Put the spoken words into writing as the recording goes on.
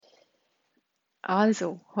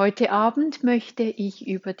Also, heute Abend möchte ich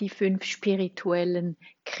über die 5 spirituellen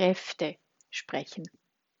Kräfte sprechen.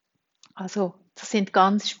 Also, das sind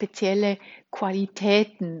ganz spezielle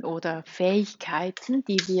Qualitäten oder Fähigkeiten,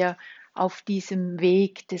 die wir auf diesem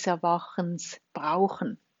Weg des Erwachens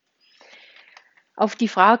brauchen. Auf die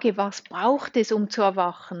Frage, was braucht es, um zu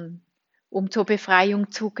erwachen, um zur Befreiung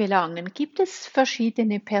zu gelangen, gibt es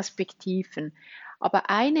verschiedene Perspektiven. Aber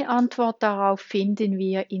eine Antwort darauf finden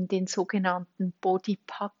wir in den sogenannten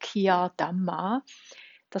Bodhipakya Dhamma.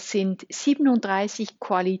 Das sind 37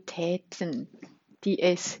 Qualitäten, die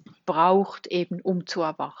es braucht, eben um zu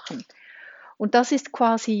erwachen. Und das ist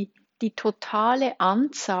quasi die totale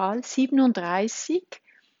Anzahl, 37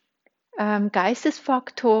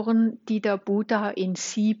 Geistesfaktoren, die der Buddha in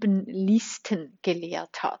 7 Listen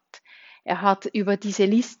gelehrt hat. Er hat über diese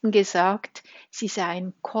Listen gesagt, sie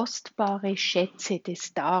seien kostbare Schätze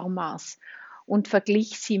des Dharmas und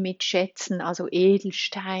verglich sie mit Schätzen, also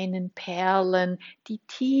Edelsteinen, Perlen, die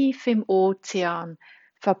tief im Ozean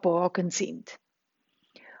verborgen sind.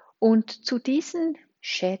 Und zu diesen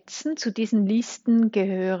Schätzen, zu diesen Listen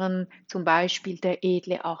gehören zum Beispiel der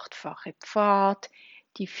edle achtfache Pfad,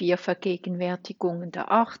 die 4 Vergegenwärtigungen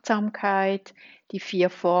der Achtsamkeit, die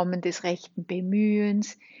 4 Formen des rechten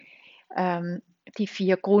Bemühens, die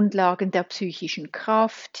 4 Grundlagen der psychischen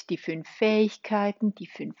Kraft, die 5 Fähigkeiten, die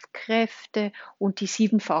 5 Kräfte und die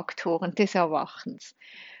 7 Faktoren des Erwachens.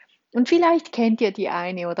 Und vielleicht kennt ihr die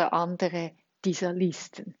eine oder andere dieser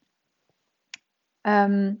Listen.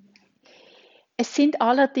 Es sind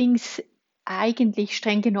allerdings eigentlich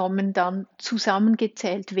streng genommen dann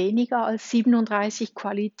zusammengezählt weniger als 37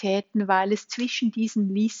 Qualitäten, weil es zwischen diesen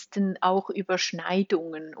Listen auch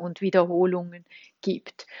Überschneidungen und Wiederholungen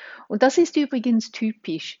gibt. Und das ist übrigens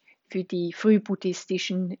typisch für die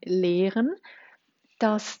frühbuddhistischen Lehren,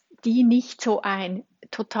 dass die nicht so ein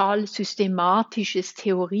total systematisches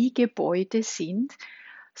Theoriegebäude sind,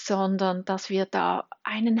 sondern dass wir da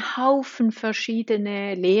einen Haufen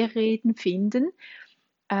verschiedene Lehrreden finden,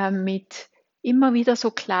 mit immer wieder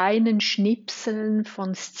so kleinen Schnipseln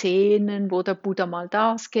von Szenen, wo der Buddha mal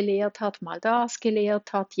das gelehrt hat,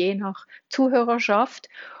 je nach Zuhörerschaft.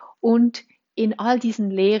 Und in all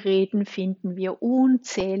diesen Lehrreden finden wir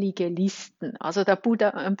unzählige Listen. Also der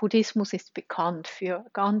Buddhismus ist bekannt für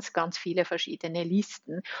ganz, ganz viele verschiedene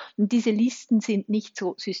Listen. Und diese Listen sind nicht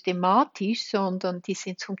so systematisch, sondern die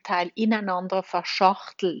sind zum Teil ineinander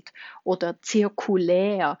verschachtelt oder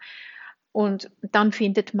zirkulär. Und dann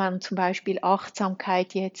findet man zum Beispiel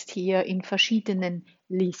Achtsamkeit jetzt hier in verschiedenen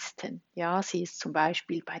Listen. Ja, sie ist zum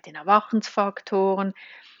Beispiel bei den Erwachensfaktoren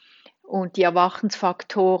und die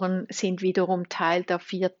Erwachensfaktoren sind wiederum Teil der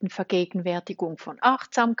 4. Vergegenwärtigung von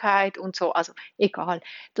Achtsamkeit und so. Also egal,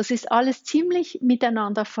 das ist alles ziemlich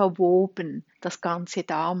miteinander verwoben, das ganze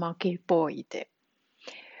Dharma-Gebäude.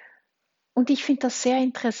 Und ich finde das sehr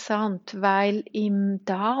interessant, weil im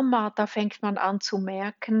Dharma, da fängt man an zu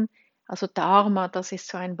merken, also Dharma, das ist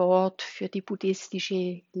so ein Wort für die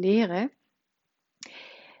buddhistische Lehre,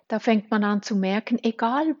 da fängt man an zu merken,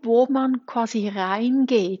 egal wo man quasi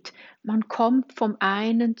reingeht, man kommt vom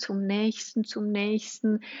einen zum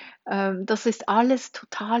nächsten, das ist alles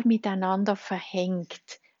total miteinander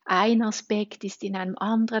verhängt. Ein Aspekt ist in einem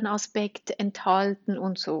anderen Aspekt enthalten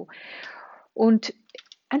und so. Und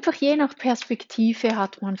einfach je nach Perspektive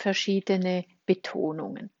hat man verschiedene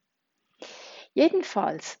Betonungen.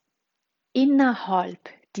 Jedenfalls innerhalb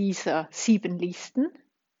dieser 7 Listen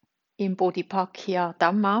im Bodhipakya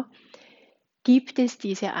Dhamma gibt es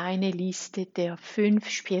diese eine Liste der 5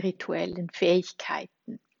 spirituellen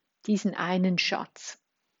Fähigkeiten, diesen einen Schatz.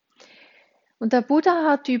 Und der Buddha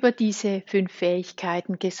hat über diese 5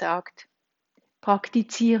 Fähigkeiten gesagt,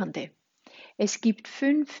 Praktizierende, es gibt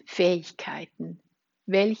 5 Fähigkeiten.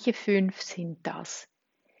 Welche 5 sind das?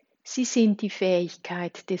 Sie sind die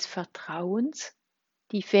Fähigkeit des Vertrauens,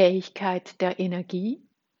 die Fähigkeit der Energie,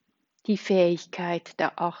 die Fähigkeit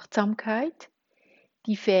der Achtsamkeit,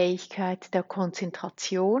 die Fähigkeit der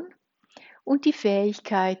Konzentration und die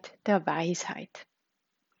Fähigkeit der Weisheit.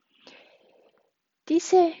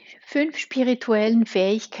 Diese 5 spirituellen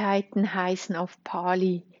Fähigkeiten heißen auf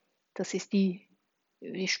Pali, das ist die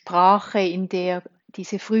Sprache, in der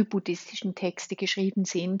diese frühbuddhistischen Texte geschrieben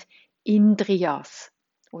sind, Indriyas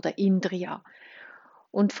oder Indriya.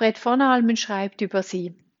 Und Fred von Halmen schreibt über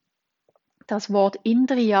sie, das Wort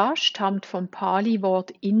Indriya stammt vom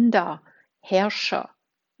Pali-Wort Inda, Herrscher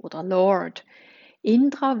oder Lord.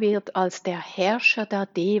 Indra wird als der Herrscher der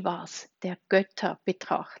Devas, der Götter,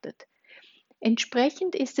 betrachtet.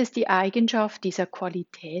 Entsprechend ist es die Eigenschaft dieser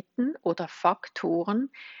Qualitäten oder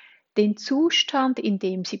Faktoren, den Zustand, in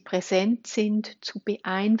dem sie präsent sind, zu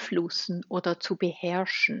beeinflussen oder zu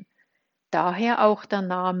beherrschen. Daher auch der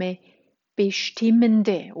Name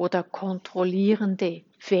bestimmende oder kontrollierende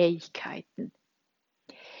Fähigkeiten.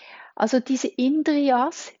 Also diese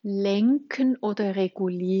Indriyas lenken oder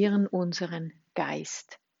regulieren unseren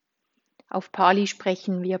Geist. Auf Pali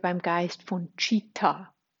sprechen wir beim Geist von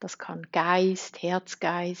Chitta. Das kann Geist,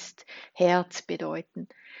 Herzgeist, Herz bedeuten.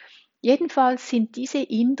 Jedenfalls sind diese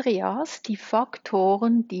Indriyas die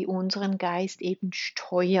Faktoren, die unseren Geist eben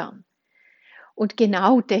steuern. Und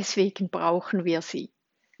genau deswegen brauchen wir sie.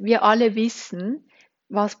 Wir alle wissen,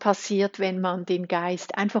 was passiert, wenn man den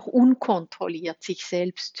Geist einfach unkontrolliert sich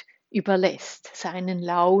selbst überlässt, seinen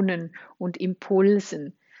Launen und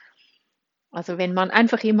Impulsen. Also wenn man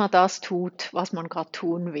einfach immer das tut, was man gerade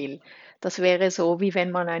tun will. Das wäre so, wie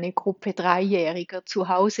wenn man eine Gruppe Dreijähriger zu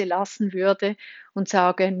Hause lassen würde und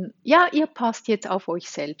sagen, ja, ihr passt jetzt auf euch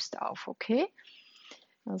selbst auf, okay?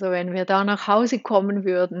 Also wenn wir da nach Hause kommen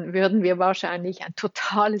würden, würden wir wahrscheinlich ein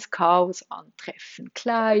totales Chaos antreffen.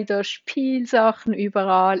 Kleider, Spielsachen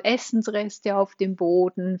überall, Essensreste auf dem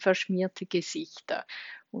Boden, verschmierte Gesichter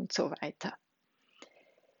und so weiter.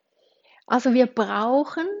 Also wir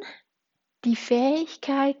brauchen die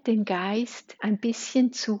Fähigkeit, den Geist ein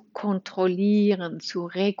bisschen zu kontrollieren, zu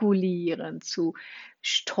regulieren, zu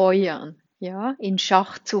steuern, ja, in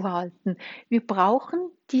Schach zu halten. Wir brauchen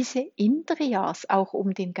diese Indriyas auch,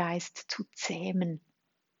 um den Geist zu zähmen.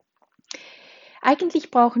 Eigentlich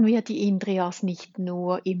brauchen wir die Indriyas nicht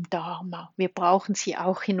nur im Dharma, wir brauchen sie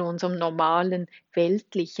auch in unserem normalen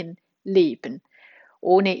weltlichen Leben.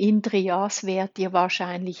 Ohne Indriyas wärt ihr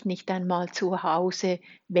wahrscheinlich nicht einmal zu Hause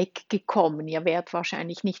weggekommen. Ihr wärt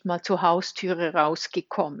wahrscheinlich nicht mal zur Haustüre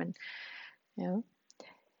rausgekommen. Ja.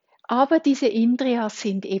 Aber diese Indriyas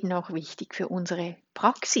sind eben auch wichtig für unsere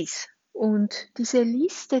Praxis. Und diese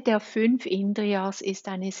Liste der 5 Indriyas ist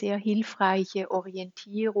eine sehr hilfreiche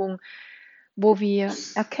Orientierung, wo wir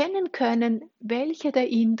erkennen können, welche der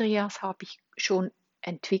Indriyas habe ich schon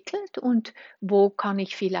entwickelt und wo kann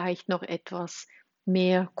ich vielleicht noch etwas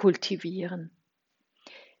mehr kultivieren.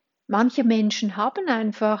 Manche Menschen haben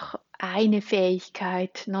einfach eine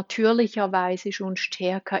Fähigkeit natürlicherweise schon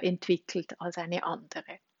stärker entwickelt als eine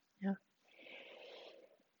andere. Ja.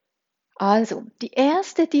 Also, die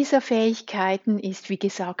erste dieser Fähigkeiten ist, wie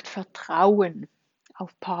gesagt, Vertrauen,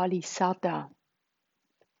 auf Pali Saddha.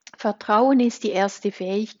 Vertrauen ist die erste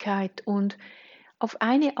Fähigkeit und auf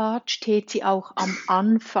eine Art steht sie auch am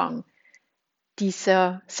Anfang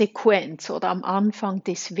dieser Sequenz oder am Anfang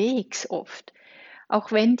des Wegs oft.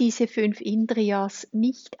 Auch wenn diese 5 Indriyas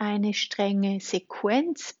nicht eine strenge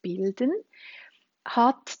Sequenz bilden,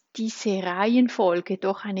 hat diese Reihenfolge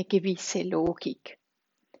doch eine gewisse Logik.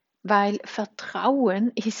 Weil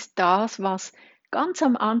Vertrauen ist das, was ganz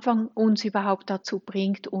am Anfang uns überhaupt dazu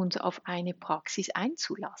bringt, uns auf eine Praxis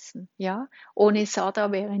einzulassen. Ja? Ohne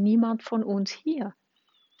Saddha wäre niemand von uns hier.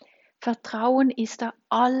 Vertrauen ist der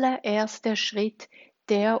allererste Schritt,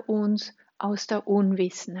 der uns aus der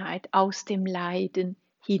Unwissenheit, aus dem Leiden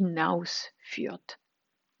hinausführt.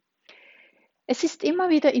 Es ist immer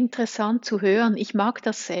wieder interessant zu hören, ich mag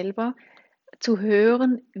das selber, zu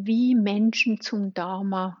hören, wie Menschen zum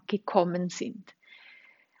Dharma gekommen sind.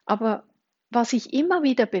 Aber was ich immer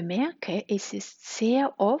wieder bemerke, es ist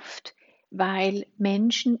sehr oft, weil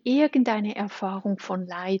Menschen irgendeine Erfahrung von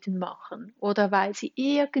Leiden machen oder weil sie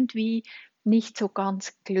irgendwie nicht so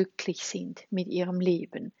ganz glücklich sind mit ihrem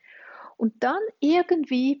Leben. Und dann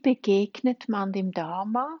irgendwie begegnet man dem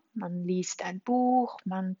Dharma, man liest ein Buch,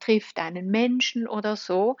 man trifft einen Menschen oder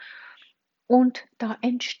so und da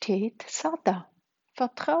entsteht Saddha,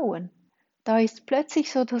 Vertrauen. Da ist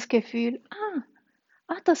plötzlich so das Gefühl,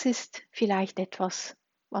 das ist vielleicht etwas,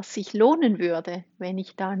 was sich lohnen würde, wenn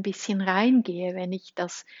ich da ein bisschen reingehe, wenn ich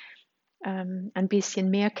das ein bisschen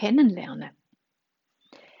mehr kennenlerne.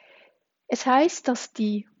 Es heißt, dass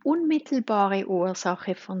die unmittelbare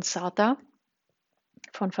Ursache von Saddha,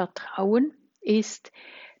 von Vertrauen, ist,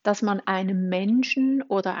 dass man einem Menschen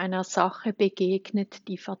oder einer Sache begegnet,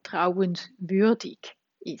 die vertrauenswürdig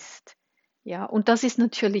ist. Ja, und das ist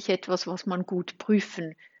natürlich etwas, was man gut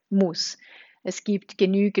prüfen muss. Es gibt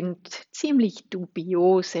genügend ziemlich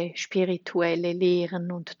dubiose spirituelle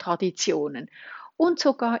Lehren und Traditionen. Und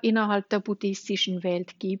sogar innerhalb der buddhistischen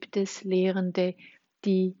Welt gibt es Lehrende,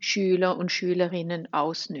 die Schüler und Schülerinnen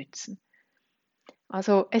ausnützen.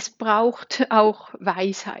 Also es braucht auch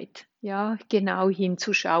Weisheit, ja, genau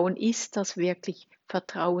hinzuschauen, ist das wirklich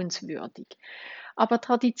vertrauenswürdig. Aber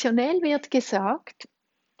traditionell wird gesagt,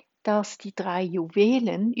 dass die 3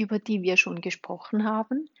 Juwelen, über die wir schon gesprochen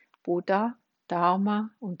haben, Buddha, Dharma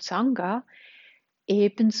und Sangha,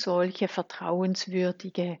 eben solche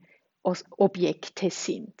vertrauenswürdige Objekte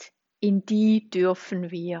sind. In die dürfen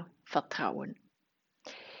wir vertrauen.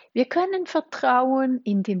 Wir können vertrauen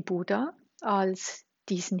in den Buddha als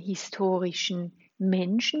diesen historischen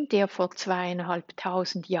Menschen, der vor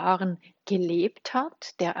 2500 Jahren gelebt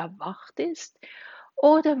hat, der erwacht ist.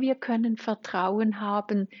 Oder wir können Vertrauen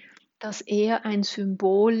haben, dass er ein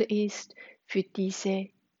Symbol ist für diese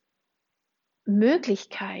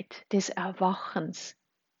Möglichkeit des Erwachens,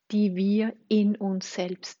 die wir in uns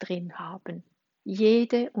selbst drin haben.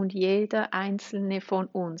 Jede und jeder einzelne von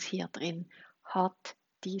uns hier drin hat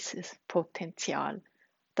dieses Potenzial.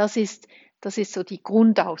 Das ist so die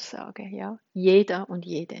Grundaussage, ja? Jeder und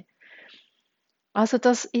jede. Also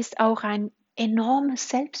das ist auch ein enormes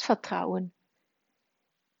Selbstvertrauen.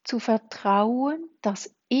 Zu vertrauen,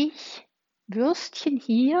 dass ich, Würstchen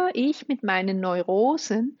hier, ich mit meinen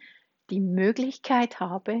Neurosen, die Möglichkeit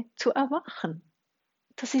habe zu erwachen.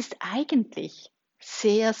 Das ist eigentlich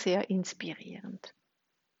sehr, sehr inspirierend.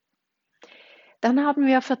 Dann haben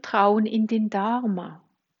wir Vertrauen in den Dharma,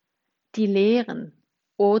 die Lehren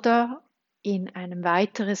oder in einem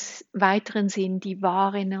weiteren Sinn die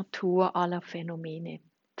wahre Natur aller Phänomene.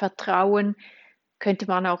 Vertrauen könnte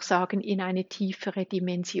man auch sagen in eine tiefere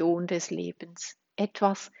Dimension des Lebens.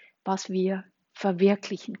 Etwas, was wir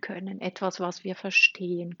verwirklichen können, etwas, was wir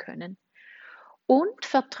verstehen können. Und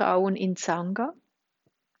Vertrauen in Sangha,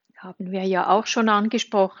 haben wir ja auch schon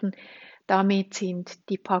angesprochen. Damit sind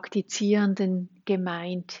die Praktizierenden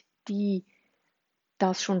gemeint, die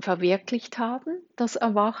das schon verwirklicht haben, das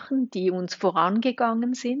Erwachen, die uns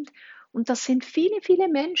vorangegangen sind. Und das sind viele, viele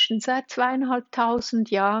Menschen seit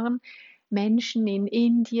 2500 Jahren. Menschen in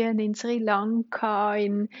Indien, in Sri Lanka,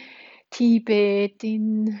 in Tibet,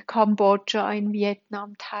 in Kambodscha, in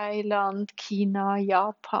Vietnam, Thailand, China,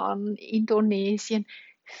 Japan, Indonesien.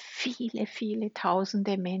 Viele, viele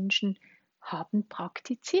tausende Menschen haben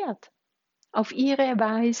praktiziert. Auf ihre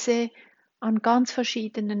Weise an ganz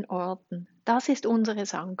verschiedenen Orten. Das ist unsere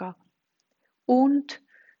Sangha. Und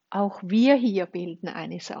auch wir hier bilden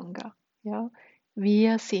eine Sangha. Ja?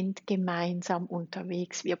 Wir sind gemeinsam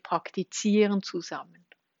unterwegs, wir praktizieren zusammen.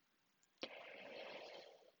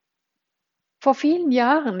 Vor vielen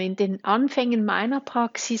Jahren, in den Anfängen meiner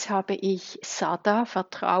Praxis, habe ich Saddha,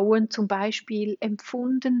 Vertrauen zum Beispiel,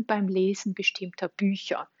 empfunden beim Lesen bestimmter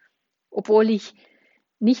Bücher. Obwohl ich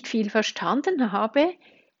nicht viel verstanden habe,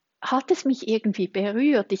 hat es mich irgendwie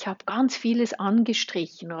berührt. Ich habe ganz vieles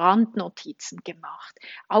angestrichen, Randnotizen gemacht,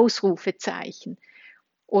 Ausrufezeichen.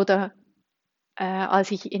 Oder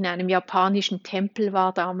als ich in einem japanischen Tempel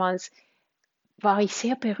war damals, war ich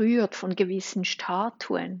sehr berührt von gewissen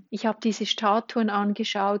Statuen. Ich habe diese Statuen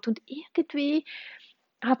angeschaut und irgendwie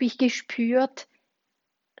habe ich gespürt,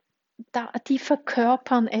 die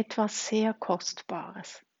verkörpern etwas sehr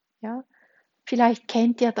Kostbares. Ja? Vielleicht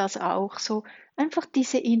kennt ihr das auch so. Einfach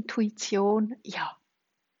diese Intuition, ja,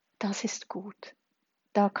 das ist gut.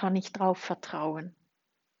 Da kann ich drauf vertrauen.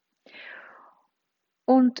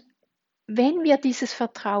 Und wenn wir dieses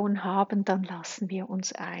Vertrauen haben, dann lassen wir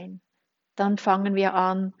uns ein. Dann fangen wir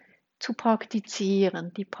an zu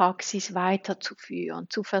praktizieren, die Praxis weiterzuführen,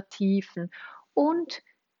 zu vertiefen. Und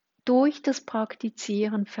durch das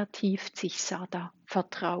Praktizieren vertieft sich Saddha,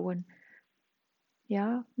 Vertrauen.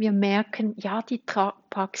 Ja, wir merken, ja, die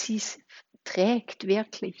Praxis trägt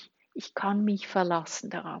wirklich. Ich kann mich verlassen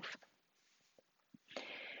darauf.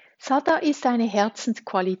 Saddha ist eine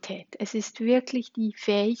Herzensqualität. Es ist wirklich die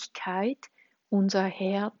Fähigkeit, unser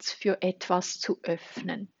Herz für etwas zu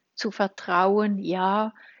öffnen, zu vertrauen,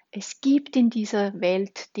 ja, es gibt in dieser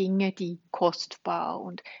Welt Dinge, die kostbar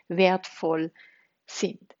und wertvoll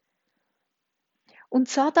sind. Und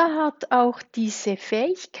Saddha hat auch diese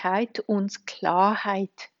Fähigkeit, uns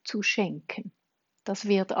Klarheit zu schenken. Das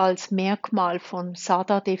wird als Merkmal von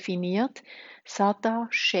Saddha definiert. Saddha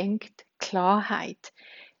schenkt Klarheit,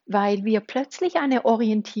 weil wir plötzlich eine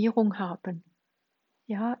Orientierung haben.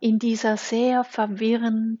 Ja, in dieser sehr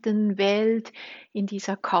verwirrenden Welt, in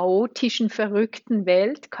dieser chaotischen, verrückten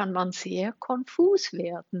Welt kann man sehr konfus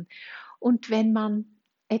werden. Und wenn man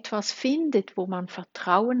etwas findet, wo man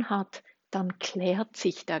Vertrauen hat, dann klärt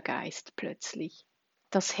sich der Geist plötzlich,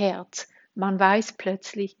 das Herz. Man weiß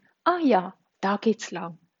plötzlich, ah ja, da geht's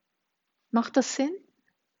lang. Macht das Sinn?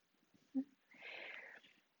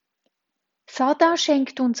 Saddha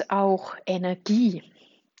schenkt uns auch Energie,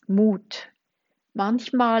 Mut.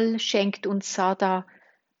 Manchmal schenkt uns Saddha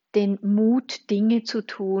den Mut, Dinge zu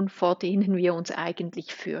tun, vor denen wir uns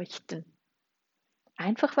eigentlich fürchten.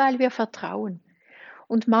 Einfach weil wir vertrauen.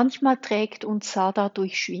 Und manchmal trägt uns Saddha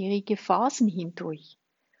durch schwierige Phasen hindurch.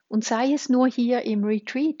 Und sei es nur hier im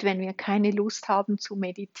Retreat, wenn wir keine Lust haben zu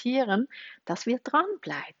meditieren, dass wir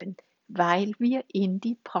dranbleiben, weil wir in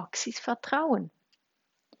die Praxis vertrauen.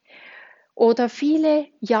 Oder viele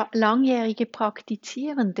langjährige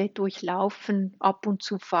Praktizierende durchlaufen ab und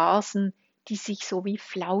zu Phasen, die sich so wie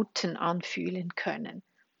Flauten anfühlen können.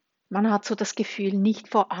 Man hat so das Gefühl, nicht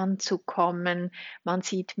voranzukommen. Man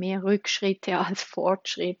sieht mehr Rückschritte als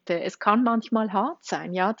Fortschritte. Es kann manchmal hart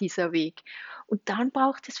sein, ja, dieser Weg. Und dann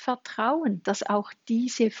braucht es Vertrauen, dass auch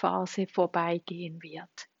diese Phase vorbeigehen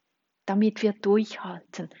wird, damit wir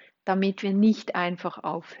durchhalten, damit wir nicht einfach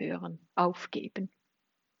aufgeben.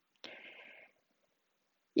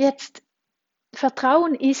 Jetzt,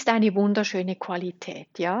 Vertrauen ist eine wunderschöne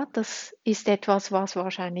Qualität, ja. Das ist etwas, was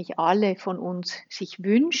wahrscheinlich alle von uns sich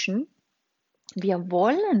wünschen. Wir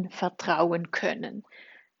wollen vertrauen können.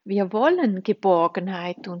 Wir wollen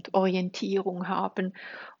Geborgenheit und Orientierung haben.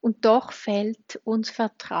 Und doch fällt uns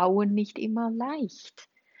Vertrauen nicht immer leicht.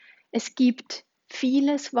 Es gibt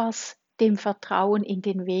vieles, was dem Vertrauen in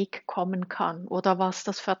den Weg kommen kann oder was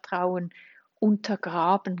das Vertrauen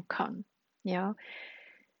untergraben kann. Ja,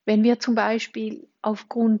 wenn wir zum Beispiel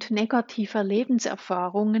aufgrund negativer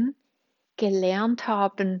Lebenserfahrungen gelernt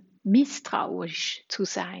haben, misstrauisch zu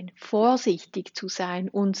sein, vorsichtig zu sein,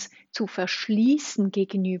 uns zu verschließen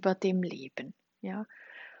gegenüber dem Leben. Ja?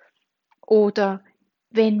 Oder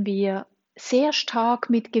wenn wir sehr stark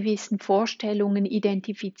mit gewissen Vorstellungen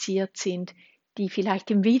identifiziert sind, die vielleicht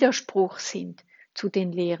im Widerspruch sind zu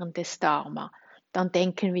den Lehren des Dharma, dann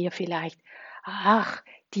denken wir vielleicht, ach,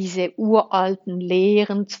 diese uralten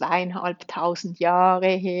Lehren, 2500 Jahre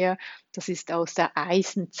her, das ist aus der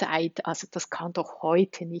Eisenzeit, also das kann doch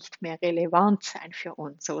heute nicht mehr relevant sein für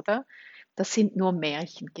uns, oder? Das sind nur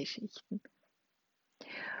Märchengeschichten.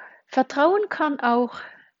 Vertrauen kann auch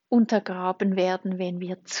untergraben werden, wenn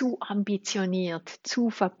wir zu ambitioniert, zu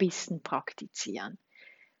verbissen praktizieren.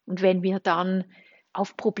 Und wenn wir dann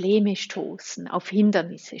auf Probleme stoßen, auf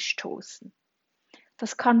Hindernisse stoßen.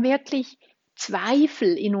 Das kann wirklich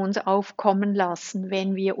Zweifel in uns aufkommen lassen,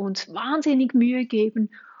 wenn wir uns wahnsinnig Mühe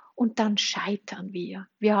geben und dann scheitern wir.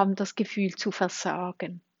 Wir haben das Gefühl zu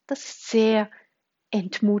versagen. Das ist sehr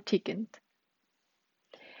entmutigend.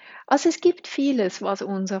 Also es gibt vieles, was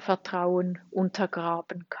unser Vertrauen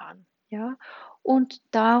untergraben kann. Ja? Und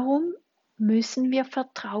darum müssen wir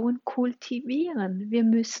Vertrauen kultivieren. Wir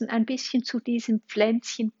müssen ein bisschen zu diesem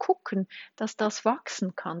Pflänzchen gucken, dass das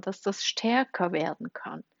wachsen kann, dass das stärker werden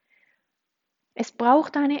kann. Es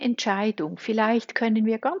braucht eine Entscheidung. Vielleicht können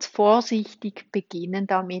wir ganz vorsichtig beginnen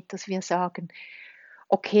damit, dass wir sagen,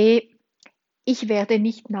 okay, ich werde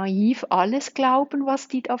nicht naiv alles glauben, was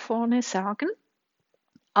die da vorne sagen,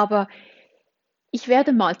 aber ich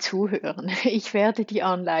werde mal zuhören. Ich werde die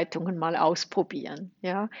Anleitungen mal ausprobieren.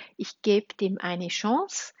 Ja? Ich gebe dem eine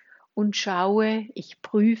Chance und schaue, ich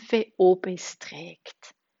prüfe, ob es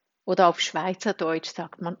trägt. Oder auf Schweizerdeutsch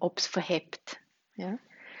sagt man, ob es verhebt. Ja?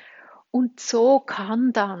 Und so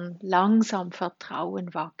kann dann langsam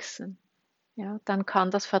Vertrauen wachsen. Ja? Dann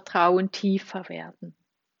kann das Vertrauen tiefer werden.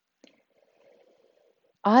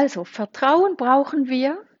 Also, Vertrauen brauchen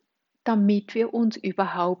wir, damit wir uns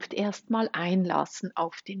überhaupt erstmal einlassen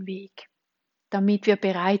auf den Weg, damit wir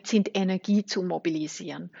bereit sind, Energie zu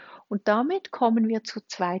mobilisieren. Und damit kommen wir zur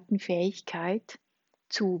zweiten Fähigkeit,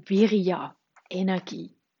 zu Virya,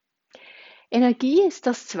 Energie. Energie ist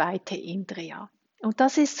das zweite Indriya. Und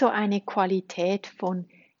das ist so eine Qualität von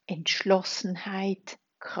Entschlossenheit,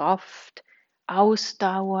 Kraft,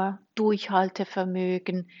 Ausdauer,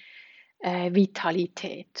 Durchhaltevermögen,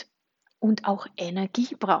 Vitalität. Und auch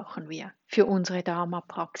Energie brauchen wir für unsere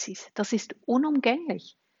Dharma-Praxis. Das ist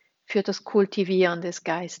unumgänglich für das Kultivieren des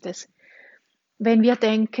Geistes. Wenn wir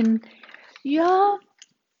denken, ja,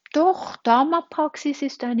 doch, Dharma-Praxis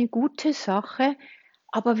ist eine gute Sache,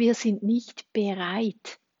 aber wir sind nicht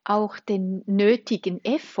bereit, auch den nötigen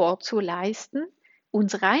Effort zu leisten,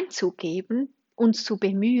 uns reinzugeben, uns zu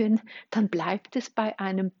bemühen, dann bleibt es bei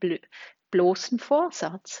einem bloßen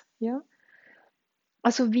Vorsatz. Ja?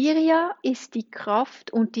 Also Virya ist die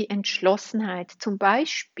Kraft und die Entschlossenheit, zum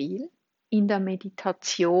Beispiel in der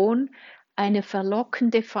Meditation eine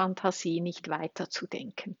verlockende Fantasie nicht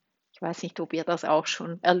weiterzudenken. Ich weiß nicht, ob ihr das auch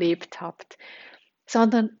schon erlebt habt,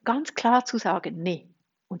 sondern ganz klar zu sagen, nee,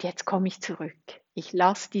 und jetzt komme ich zurück. Ich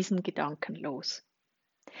lasse diesen Gedanken los.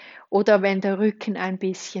 Oder wenn der Rücken ein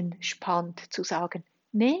bisschen spannt, zu sagen,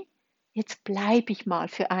 nee, jetzt bleibe ich mal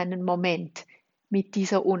für einen Moment mit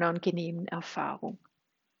dieser unangenehmen Erfahrung.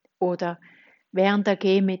 Oder während der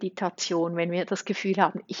Gehmeditation, wenn wir das Gefühl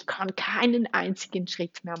haben, ich kann keinen einzigen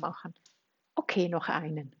Schritt mehr machen. Okay, noch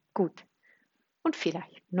einen. Gut. Und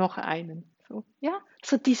vielleicht noch einen. So, ja,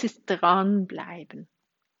 so dieses Dranbleiben.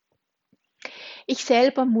 Ich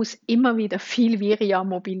selber muss immer wieder viel Virya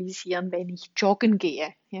mobilisieren, wenn ich joggen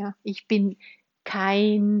gehe. Ja, ich bin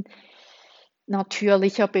kein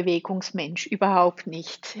natürlicher Bewegungsmensch, überhaupt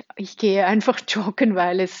nicht. Ich gehe einfach joggen,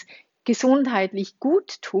 weil es gesundheitlich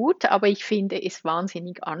gut tut, aber ich finde es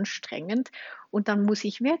wahnsinnig anstrengend. Und dann muss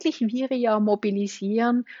ich wirklich Virya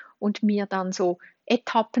mobilisieren und mir dann so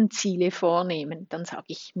Etappenziele vornehmen. Dann sage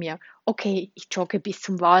ich mir, okay, ich jogge bis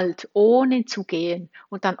zum Wald, ohne zu gehen.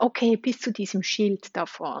 Und dann, okay, bis zu diesem Schild da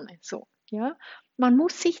vorne. So, ja. Man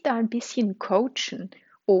muss sich da ein bisschen coachen,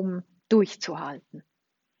 um durchzuhalten.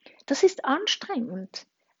 Das ist anstrengend,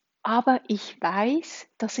 aber ich weiß,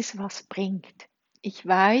 dass es was bringt. Ich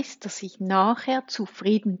weiß, dass ich nachher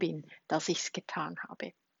zufrieden bin, dass ich es getan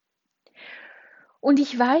habe. Und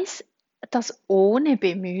ich weiß, dass ohne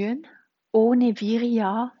Bemühen, ohne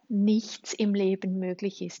Virya nichts im Leben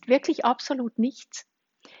möglich ist. Wirklich absolut nichts.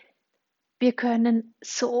 Wir können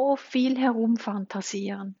so viel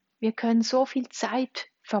herumfantasieren. Wir können so viel Zeit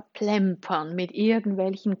verplempern mit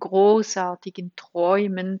irgendwelchen großartigen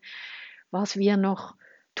Träumen, was wir noch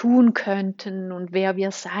tun könnten und wer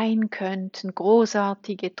wir sein könnten,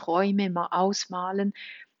 großartige Träume mal ausmalen.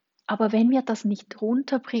 Aber wenn wir das nicht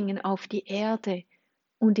runterbringen auf die Erde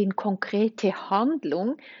und in konkrete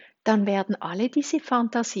Handlung, dann werden alle diese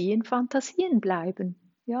Fantasien Fantasien bleiben.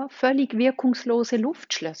 Ja, völlig wirkungslose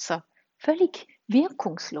Luftschlösser, völlig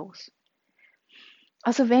wirkungslos.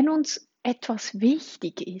 Also wenn uns etwas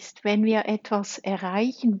wichtig ist, wenn wir etwas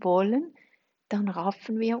erreichen wollen, dann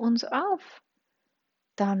raffen wir uns auf,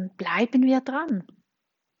 dann bleiben wir dran.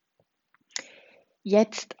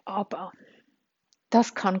 Jetzt aber,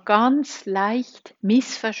 das kann ganz leicht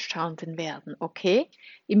missverstanden werden, okay?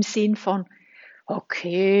 Im Sinn von,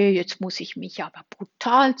 okay, jetzt muss ich mich aber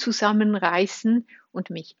brutal zusammenreißen und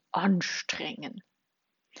mich anstrengen.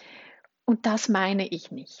 Und das meine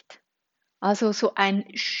ich nicht. Also so ein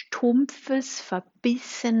stumpfes,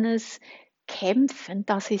 verbissenes Kämpfen,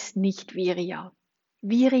 das ist nicht Virya.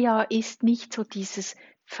 Virya ist nicht so dieses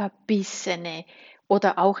Verbissene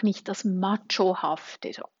oder auch nicht das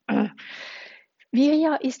Machohafte. So.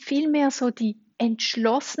 Virya ist vielmehr so die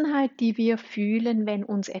Entschlossenheit, die wir fühlen, wenn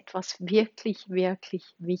uns etwas wirklich,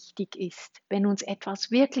 wirklich wichtig ist, wenn uns etwas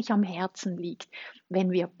wirklich am Herzen liegt, wenn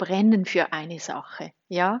wir brennen für eine Sache,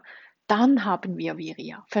 ja, dann haben wir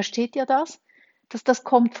Virya. Versteht ihr das? Das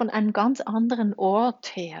kommt von einem ganz anderen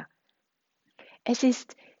Ort her. Es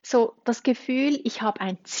ist so das Gefühl, ich habe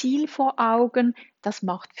ein Ziel vor Augen, das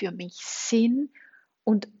macht für mich Sinn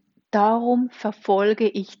und darum verfolge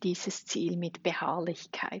ich dieses Ziel mit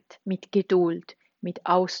Beharrlichkeit, mit Geduld, mit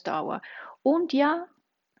Ausdauer. Und ja,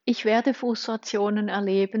 ich werde Frustrationen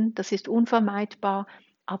erleben, das ist unvermeidbar,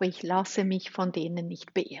 aber ich lasse mich von denen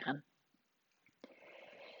nicht beirren.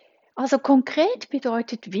 Also konkret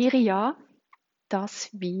bedeutet Virya, dass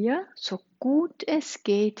wir, so gut es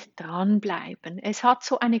geht, dranbleiben. Es hat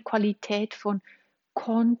so eine Qualität von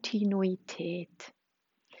Kontinuität.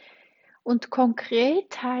 Und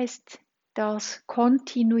konkret heißt das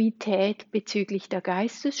Kontinuität bezüglich der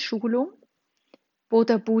Geistesschulung, wo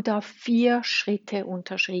der Buddha 4 Schritte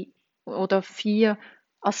unterschrieben oder 4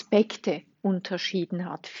 Aspekte unterschieden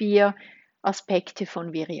hat, 4 Aspekte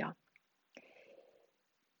von Virya.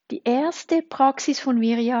 Die erste Praxis von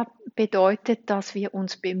Virya bedeutet, dass wir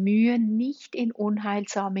uns bemühen, nicht in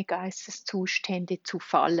unheilsame Geisteszustände zu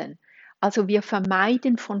fallen. Also wir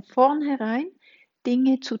vermeiden von vornherein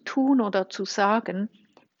Dinge zu tun oder zu sagen,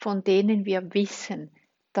 von denen wir wissen,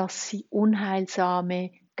 dass sie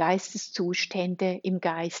unheilsame Geisteszustände im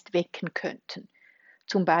Geist wecken könnten.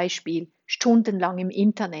 Zum Beispiel stundenlang im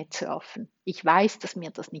Internet surfen. Ich weiß, dass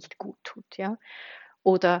mir das nicht gut tut. Ja?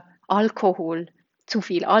 Oder zu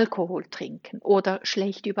viel Alkohol trinken oder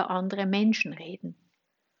schlecht über andere Menschen reden.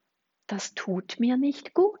 Das tut mir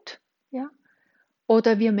nicht gut. Ja?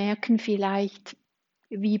 Oder wir merken vielleicht,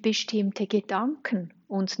 wie bestimmte Gedanken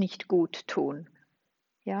uns nicht gut tun.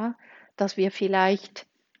 Ja? Dass wir vielleicht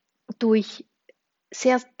durch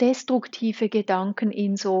sehr destruktive Gedanken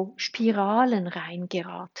in so Spiralen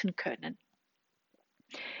reingeraten können.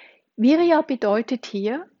 Virya bedeutet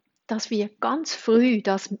hier, dass wir ganz früh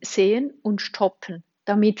das sehen und stoppen,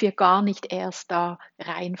 damit wir gar nicht erst da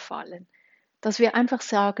reinfallen. Dass wir einfach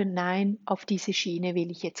sagen, nein, auf diese Schiene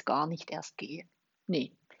will ich jetzt gar nicht erst gehen.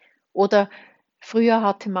 Nee. Oder früher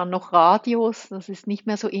hatte man noch Radios, das ist nicht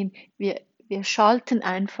mehr so in, wir schalten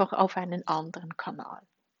einfach auf einen anderen Kanal.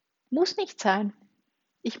 Muss nicht sein.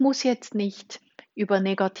 Ich muss jetzt nicht über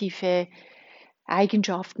negative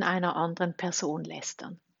Eigenschaften einer anderen Person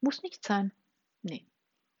lästern. Muss nicht sein. Nee.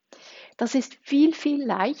 Das ist viel, viel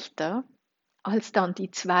leichter, als dann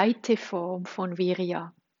die zweite Form von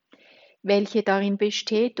Virya, welche darin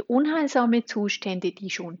besteht, unheilsame Zustände, die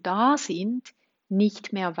schon da sind,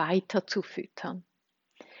 nicht mehr weiter zu füttern.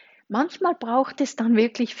 Manchmal braucht es dann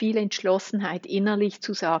wirklich viel Entschlossenheit, innerlich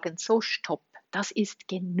zu sagen, so stopp, das ist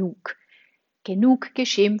genug. Genug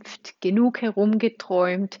geschimpft, genug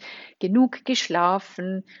herumgeträumt, genug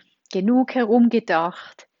geschlafen, genug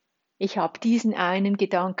herumgedacht. Ich habe diesen einen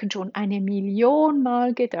Gedanken schon 1 Million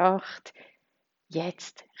Mal gedacht.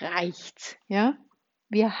 Jetzt reicht's, ja?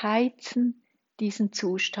 Wir heizen diesen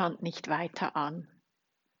Zustand nicht weiter an.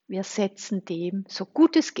 Wir setzen dem, so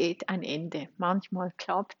gut es geht, ein Ende. Manchmal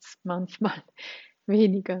klappt's, manchmal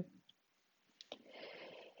weniger.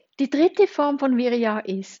 Die dritte Form von Virya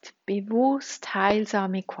ist, bewusst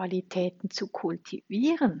heilsame Qualitäten zu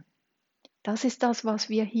kultivieren. Das ist das, was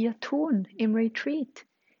wir hier tun im Retreat.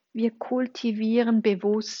 Wir kultivieren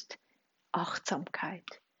bewusst Achtsamkeit.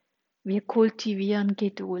 Wir kultivieren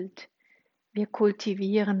Geduld. Wir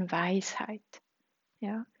kultivieren Weisheit.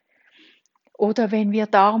 Ja? Oder wenn wir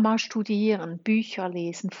Dharma studieren, Bücher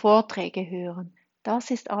lesen, Vorträge hören,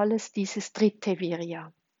 das ist alles dieses dritte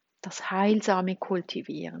Virya, das heilsame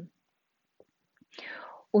Kultivieren.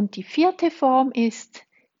 Und die vierte Form ist,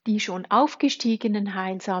 die schon aufgestiegenen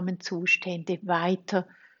heilsamen Zustände weiter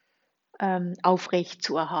aufrecht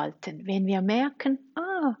zu erhalten. Wenn wir merken,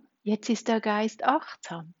 jetzt ist der Geist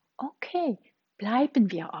achtsam, okay,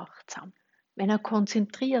 bleiben wir achtsam, wenn er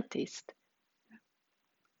konzentriert ist.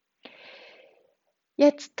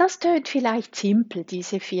 Jetzt, das tönt vielleicht simpel,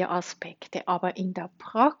 diese 4 Aspekte, aber in der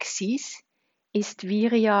Praxis ist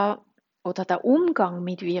Virya oder der Umgang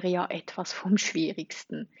mit Virya etwas vom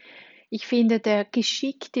Schwierigsten. Ich finde, der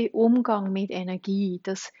geschickte Umgang mit Energie,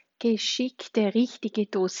 das geschickte, richtige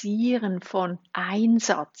Dosieren von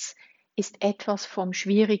Einsatz ist etwas vom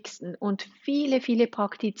Schwierigsten und viele, viele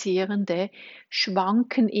Praktizierende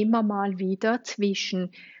schwanken immer mal wieder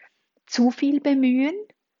zwischen zu viel Bemühen,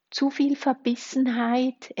 zu viel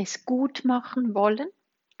Verbissenheit, es gut machen wollen,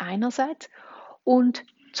 einerseits, und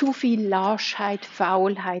zu viel Laschheit,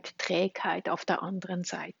 Faulheit, Trägheit auf der anderen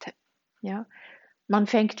Seite. Ja? Man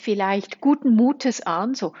fängt vielleicht guten Mutes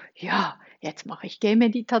an, so, ja, jetzt mache ich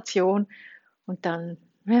Gehmeditation und dann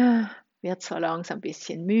wird es so langsam ein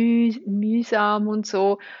bisschen mühsam und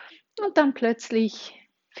so. Und dann plötzlich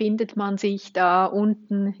findet man sich da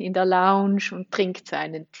unten in der Lounge und trinkt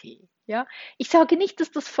seinen Tee. Ja? Ich sage nicht,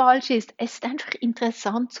 dass das falsch ist. Es ist einfach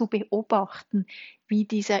interessant zu beobachten, wie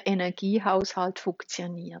dieser Energiehaushalt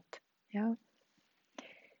funktioniert. Ja?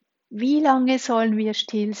 Wie lange sollen wir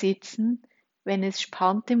still sitzen, wenn es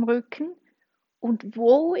spannt im Rücken? Und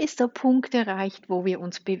wo ist der Punkt erreicht, wo wir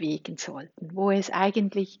uns bewegen sollten, wo es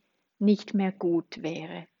eigentlich nicht mehr gut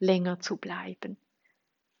wäre, länger zu bleiben?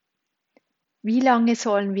 Wie lange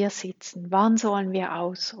sollen wir sitzen? Wann sollen wir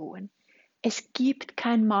ausruhen? Es gibt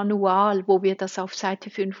kein Manual, wo wir das auf Seite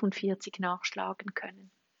 45 nachschlagen können.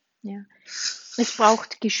 Ja. Es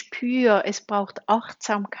braucht Gespür, es braucht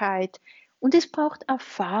Achtsamkeit und es braucht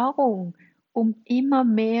Erfahrung, um immer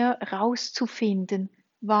mehr rauszufinden,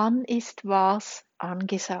 wann ist was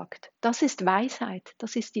angesagt. Das ist Weisheit,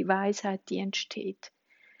 das ist die Weisheit, die entsteht.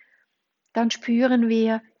 Dann spüren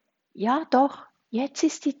wir, ja doch, jetzt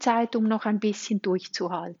ist die Zeit, um noch ein bisschen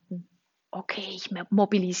durchzuhalten. Okay, ich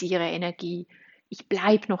mobilisiere Energie, ich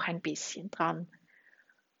bleibe noch ein bisschen dran.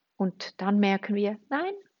 Und dann merken wir,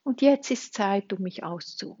 nein, und jetzt ist Zeit, um mich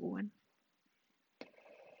auszuruhen.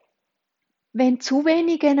 Wenn zu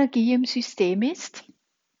wenig Energie im System ist,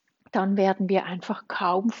 dann werden wir einfach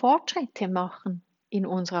kaum Fortschritte machen in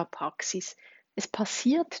unserer Praxis. Es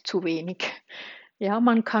passiert zu wenig. Ja,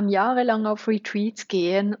 man kann jahrelang auf Retreats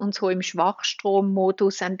gehen und so im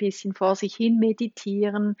Schwachstrommodus ein bisschen vor sich hin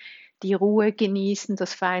meditieren, die Ruhe genießen,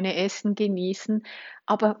 das feine Essen genießen,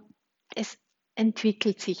 aber es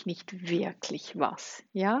entwickelt sich nicht wirklich was.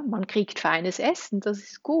 Ja, man kriegt feines Essen, das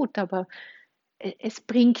ist gut, aber es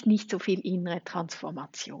bringt nicht so viel innere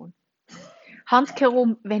Transformation.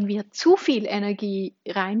 Handkehrum, wenn wir zu viel Energie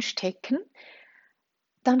reinstecken,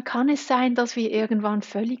 dann kann es sein, dass wir irgendwann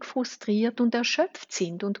völlig frustriert und erschöpft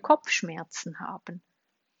sind und Kopfschmerzen haben.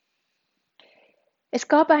 Es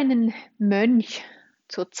gab einen Mönch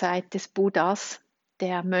zur Zeit des Buddhas,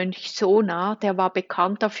 der Mönch Sona, der war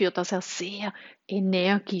bekannt dafür, dass er sehr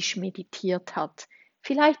energisch meditiert hat,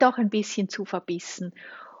 vielleicht auch ein bisschen zu verbissen,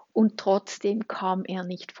 und trotzdem kam er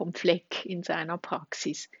nicht vom Fleck in seiner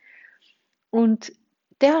Praxis. Und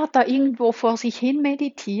der hat da irgendwo vor sich hin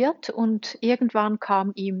meditiert und irgendwann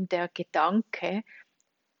kam ihm der Gedanke,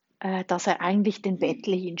 dass er eigentlich den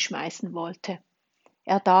Bettler hinschmeißen wollte.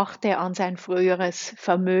 Er dachte an sein früheres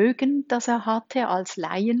Vermögen, das er hatte als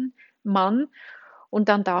Laienmönch, Mann. Und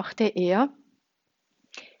dann dachte er,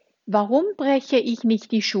 warum breche ich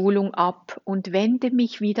nicht die Schulung ab und wende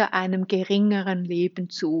mich wieder einem geringeren Leben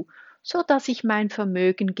zu, so dass ich mein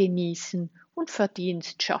Vermögen genießen und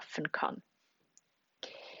Verdienst schaffen kann?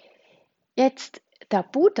 Jetzt der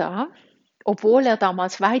Buddha, obwohl er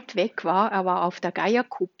damals weit weg war, er war auf der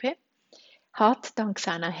Geierkuppe, hat dank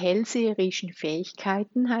seiner hellseherischen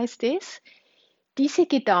Fähigkeiten, heißt es, diese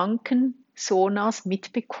Gedanken Sonas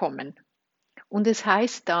mitbekommen. Und es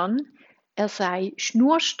heißt dann, er sei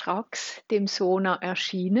schnurstracks dem Sona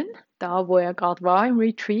erschienen, da wo er gerade war im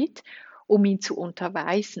Retreat, um ihn zu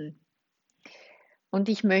unterweisen. Und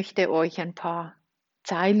ich möchte euch ein paar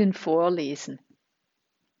Zeilen vorlesen.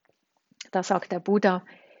 Da sagt der Buddha,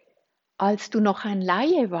 als du noch ein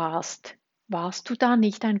Laie warst, warst du da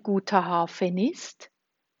nicht ein guter Harfenist?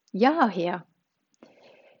 Ja, Herr.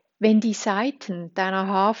 Wenn die Saiten deiner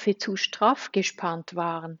Harfe zu straff gespannt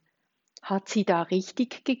waren, hat sie da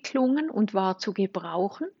richtig geklungen und war zu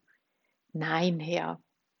gebrauchen? Nein, Herr.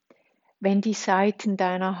 Wenn die Saiten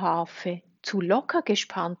deiner Harfe zu locker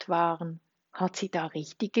gespannt waren, hat sie da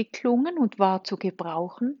richtig geklungen und war zu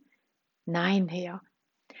gebrauchen? Nein, Herr.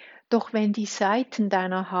 Doch wenn die Saiten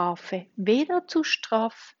deiner Harfe weder zu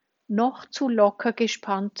straff noch zu locker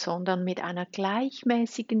gespannt, sondern mit einer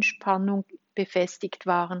gleichmäßigen Spannung befestigt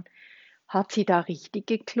waren, hat sie da richtig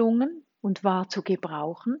geklungen und war zu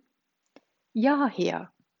gebrauchen? Ja,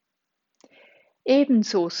 Herr.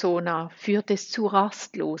 Ebenso, Sona, führt es zu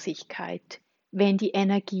Rastlosigkeit, wenn die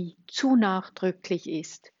Energie zu nachdrücklich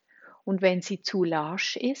ist, und wenn sie zu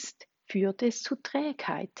lasch ist, führt es zu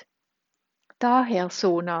Trägheit. Daher,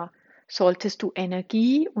 Sona, solltest du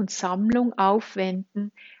Energie und Sammlung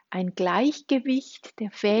aufwenden, ein Gleichgewicht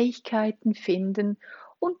der Fähigkeiten finden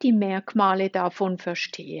und die Merkmale davon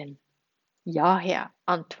verstehen. Ja, Herr,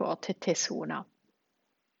 antwortete Sona.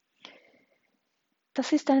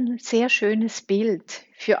 Das ist ein sehr schönes Bild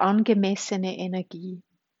für angemessene Energie,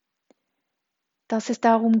 dass es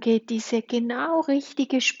darum geht, diese genau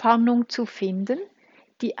richtige Spannung zu finden,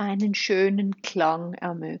 die einen schönen Klang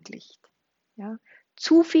ermöglicht. Ja?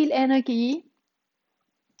 Zu viel Energie,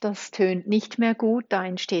 das tönt nicht mehr gut, da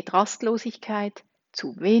entsteht Rastlosigkeit.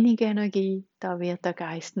 Zu wenig Energie, da wird der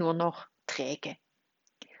Geist nur noch träge.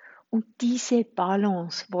 Und diese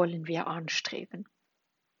Balance wollen wir anstreben.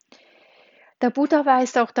 Der Buddha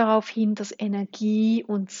weist auch darauf hin, dass Energie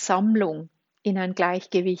und Sammlung in ein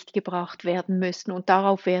Gleichgewicht gebracht werden müssen, und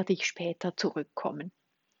darauf werde ich später zurückkommen.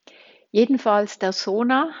 Jedenfalls der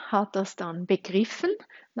Sona hat das dann begriffen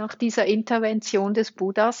nach dieser Intervention des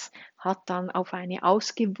Buddhas, hat dann auf eine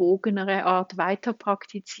ausgewogenere Art weiter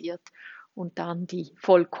praktiziert und dann die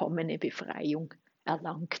vollkommene Befreiung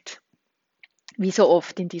erlangt, wie so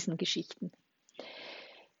oft in diesen Geschichten.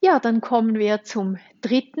 Ja, dann kommen wir zum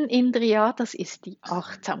dritten Indriya, das ist die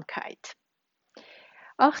Achtsamkeit.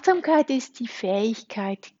 Achtsamkeit ist die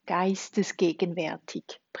Fähigkeit, geistesgegenwärtig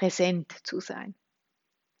präsent zu sein.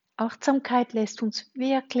 Achtsamkeit lässt uns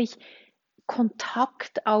wirklich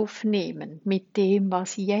Kontakt aufnehmen mit dem,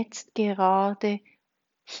 was jetzt gerade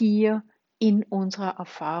hier in unserer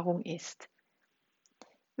Erfahrung ist.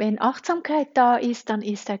 Wenn Achtsamkeit da ist, dann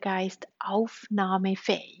ist der Geist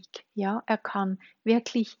aufnahmefähig. Ja, er kann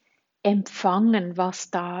wirklich empfangen,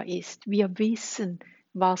 was da ist. Wir wissen,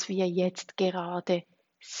 was wir jetzt gerade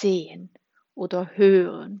sehen oder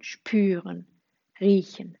hören, spüren,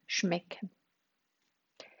 riechen, schmecken.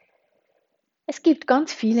 Es gibt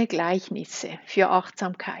ganz viele Gleichnisse für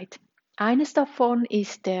Achtsamkeit. Eines davon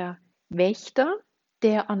ist der Wächter,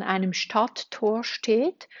 der an einem Stadttor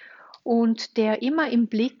steht und der immer im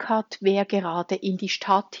Blick hat, wer gerade in die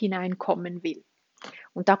Stadt hineinkommen will.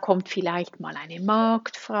 Und da kommt vielleicht mal eine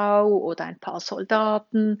Marktfrau oder ein paar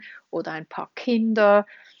Soldaten oder ein paar Kinder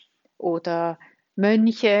oder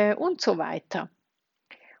Mönche und so weiter.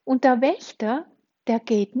 Und der Wächter, der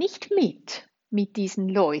geht nicht mit diesen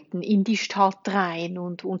Leuten in die Stadt rein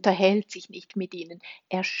und unterhält sich nicht mit ihnen.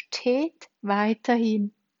 Er steht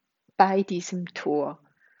weiterhin bei diesem Tor.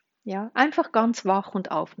 Ja, einfach ganz wach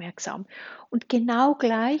und aufmerksam. Und genau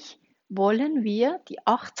gleich wollen wir die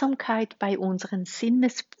Achtsamkeit bei unseren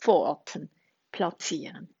Sinnespforten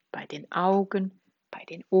platzieren. Bei den Augen, bei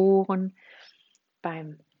den Ohren,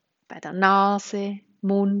 bei der Nase,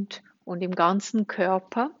 Mund und im ganzen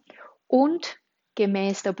Körper. Und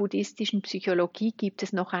gemäß der buddhistischen Psychologie gibt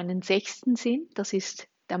es noch einen sechsten Sinn, das ist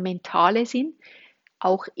der mentale Sinn.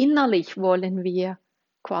 Auch innerlich wollen wir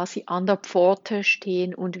quasi an der Pforte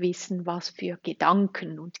stehen und wissen, was für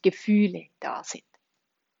Gedanken und Gefühle da sind.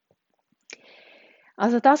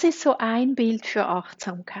 Also das ist so ein Bild für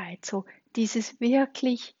Achtsamkeit, so dieses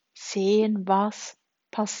wirklich sehen, was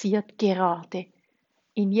passiert gerade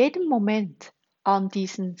in jedem Moment an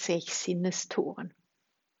diesen 6 Sinnestoren.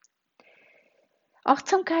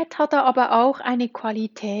 Achtsamkeit hat aber auch eine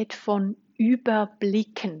Qualität von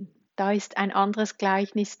Überblicken. Da ist ein anderes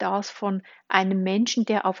Gleichnis das von einem Menschen,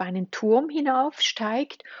 der auf einen Turm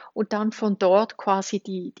hinaufsteigt und dann von dort quasi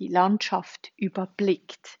die Landschaft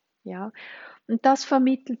überblickt. Ja? Und das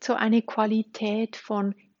vermittelt so eine Qualität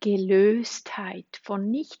von Gelöstheit, von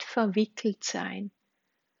nicht verwickelt sein.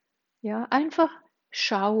 Ja? Einfach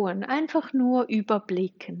schauen, einfach nur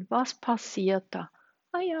überblicken, was passiert da.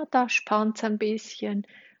 Ah ja, da spannt's ein bisschen.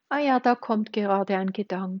 Ah ja, da kommt gerade ein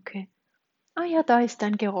Gedanke. Ah ja, da ist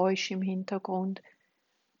ein Geräusch im Hintergrund.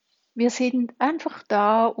 Wir sind einfach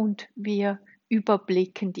da und wir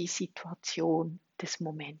überblicken die Situation des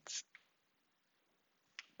Moments.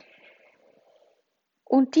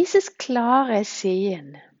 Und dieses klare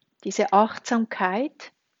Sehen, diese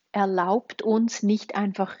Achtsamkeit erlaubt uns nicht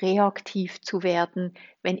einfach reaktiv zu werden,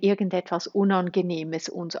 wenn irgendetwas Unangenehmes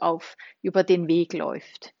uns über den Weg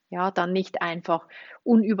läuft. Ja, dann nicht einfach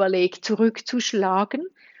unüberlegt zurückzuschlagen,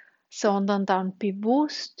 sondern dann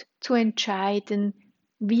bewusst zu entscheiden,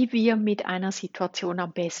 wie wir mit einer Situation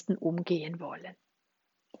am besten umgehen wollen.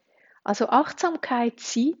 Also Achtsamkeit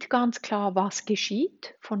sieht ganz klar, was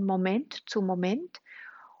geschieht von Moment zu Moment,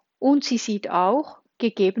 und sie sieht auch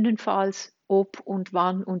gegebenenfalls, ob und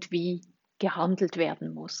wann und wie gehandelt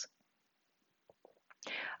werden muss.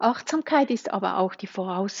 Achtsamkeit ist aber auch die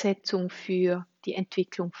Voraussetzung für die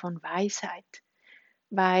Entwicklung von Weisheit,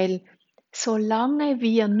 weil solange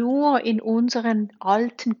wir nur in unseren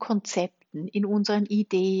alten Konzepten, in unseren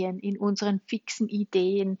Ideen, in unseren fixen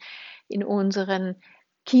Ideen, in unseren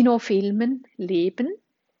Kinofilmen leben,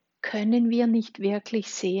 können wir nicht wirklich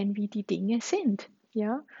sehen, wie die Dinge sind.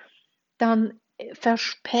 Ja? Dann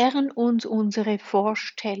versperren uns unsere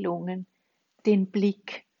Vorstellungen den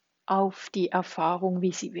Blick auf die Erfahrung,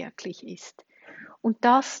 wie sie wirklich ist. Und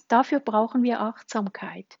dafür brauchen wir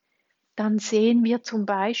Achtsamkeit. Dann sehen wir zum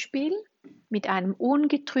Beispiel mit einem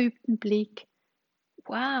ungetrübten Blick,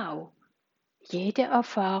 wow, jede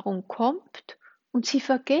Erfahrung kommt und sie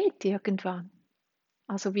vergeht irgendwann.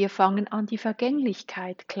 Also wir fangen an, die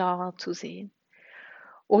Vergänglichkeit klarer zu sehen.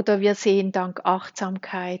 Oder wir sehen dank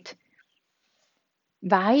Achtsamkeit,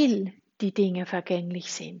 weil die Dinge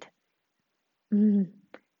vergänglich sind.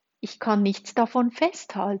 Ich kann nichts davon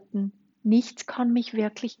festhalten. Nichts kann mich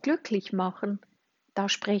wirklich glücklich machen. Da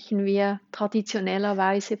sprechen wir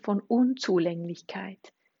traditionellerweise von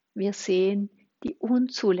Unzulänglichkeit. Wir sehen die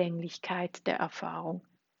Unzulänglichkeit der Erfahrung.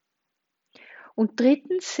 Und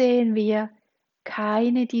drittens sehen wir,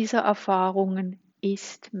 keine dieser Erfahrungen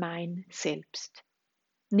ist mein Selbst.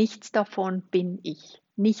 Nichts davon bin ich.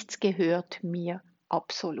 Nichts gehört mir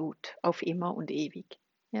absolut auf immer und ewig.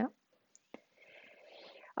 Ja?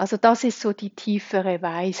 Also das ist so die tiefere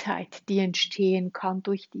Weisheit, die entstehen kann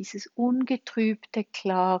durch dieses ungetrübte,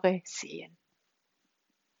 klare Sehen.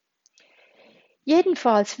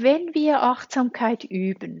 Jedenfalls, wenn wir Achtsamkeit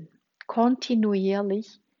üben,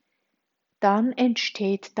 kontinuierlich, dann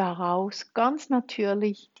entsteht daraus ganz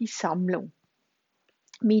natürlich die Sammlung.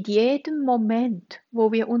 Mit jedem Moment,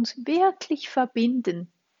 wo wir uns wirklich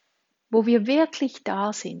verbinden, wo wir wirklich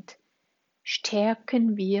da sind,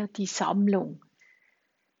 stärken wir die Sammlung.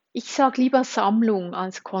 Ich sage lieber Sammlung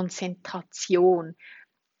als Konzentration.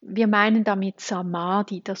 Wir meinen damit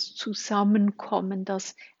Samadhi, das Zusammenkommen,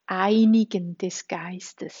 das Einigen des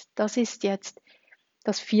Geistes. Das ist jetzt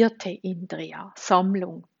das 4. Indriya,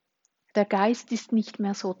 Sammlung. Der Geist ist nicht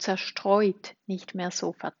mehr so zerstreut, nicht mehr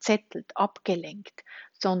so verzettelt, abgelenkt,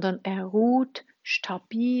 sondern er ruht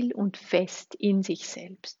stabil und fest in sich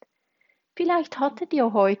selbst. Vielleicht hattet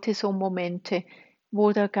ihr heute so Momente,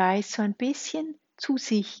 wo der Geist so ein bisschen zu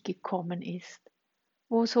sich gekommen ist,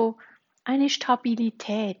 wo so eine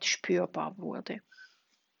Stabilität spürbar wurde,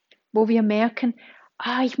 wo wir merken,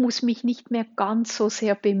 ich muss mich nicht mehr ganz so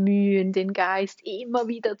sehr bemühen, den Geist immer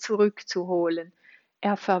wieder zurückzuholen.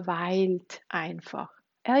 Er verweilt einfach.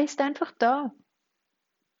 Er ist einfach da.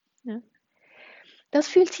 Ja. Das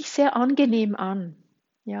fühlt sich sehr angenehm an.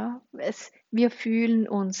 Ja. Wir fühlen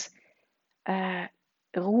uns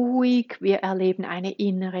ruhig, wir erleben eine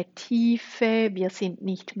innere Tiefe, wir sind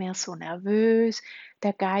nicht mehr so nervös.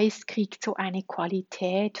 Der Geist kriegt so eine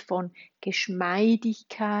Qualität von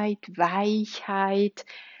Geschmeidigkeit, Weichheit,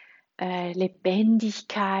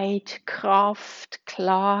 Lebendigkeit, Kraft,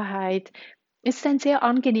 Klarheit. Es ist ein sehr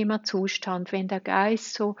angenehmer Zustand, wenn der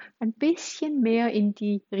Geist so ein bisschen mehr in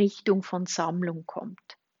die Richtung von Sammlung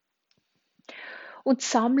kommt. Und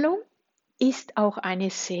Sammlung ist auch eine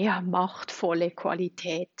sehr machtvolle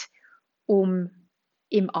Qualität, um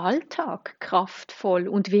im Alltag kraftvoll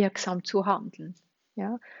und wirksam zu handeln.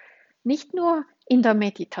 Ja? Nicht nur in der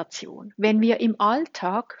Meditation. Wenn wir im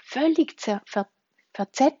Alltag völlig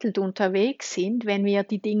verzettelt unterwegs sind, wenn wir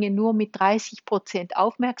die Dinge nur mit 30%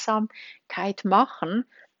 Aufmerksamkeit machen,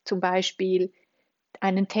 zum Beispiel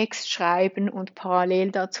einen Text schreiben und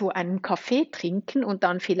parallel dazu einen Kaffee trinken und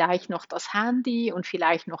dann vielleicht noch das Handy und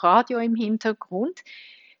vielleicht noch Radio im Hintergrund,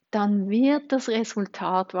 dann wird das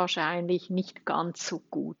Resultat wahrscheinlich nicht ganz so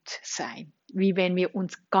gut sein, wie wenn wir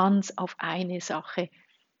uns ganz auf eine Sache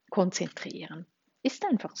konzentrieren. Ist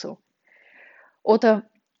einfach so. Oder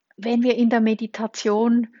wenn wir in der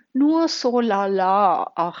Meditation nur so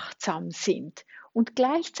lala achtsam sind und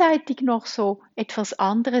gleichzeitig noch so etwas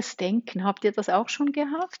anderes denken, habt ihr das auch schon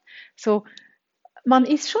gehabt? So, man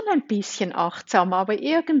ist schon ein bisschen achtsam, aber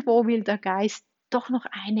irgendwo will der Geist doch noch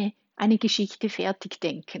eine Geschichte fertig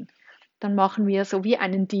denken. Dann machen wir so wie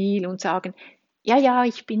einen Deal und sagen, ja, ja,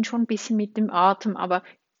 ich bin schon ein bisschen mit dem Atem, aber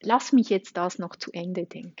lass mich jetzt das noch zu Ende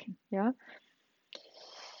denken. Ja?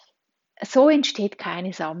 So entsteht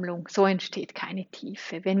keine Sammlung, so entsteht keine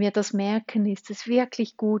Tiefe. Wenn wir das merken, ist es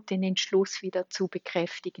wirklich gut, den Entschluss wieder zu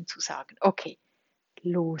bekräftigen, zu sagen, okay,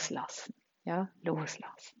 loslassen, ja,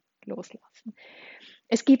 loslassen, loslassen.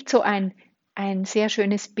 Es gibt so ein sehr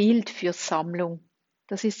schönes Bild für Sammlung.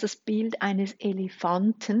 Das ist das Bild eines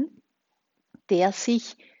Elefanten, der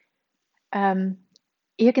sich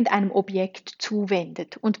irgendeinem Objekt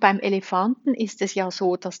zuwendet. Und beim Elefanten ist es ja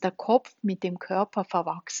so, dass der Kopf mit dem Körper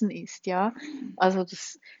verwachsen ist, ja. Also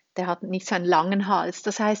der hat nicht so einen langen Hals.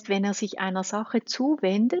 Das heißt, wenn er sich einer Sache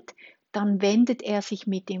zuwendet, dann wendet er sich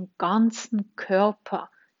mit dem ganzen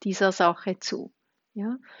Körper dieser Sache zu,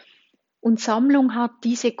 ja. Und Sammlung hat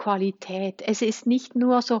diese Qualität. Es ist nicht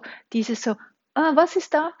nur so dieses so, was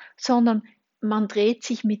ist da, sondern man dreht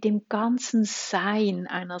sich mit dem ganzen Sein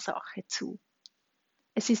einer Sache zu.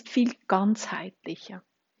 Es ist viel ganzheitlicher.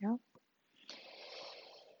 Ja.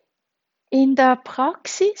 In der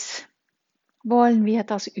Praxis wollen wir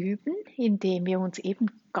das üben, indem wir uns eben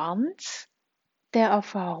ganz der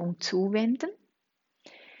Erfahrung zuwenden.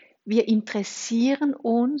 Wir interessieren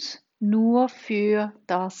uns nur für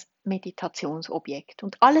das Meditationsobjekt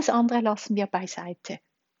und alles andere lassen wir beiseite.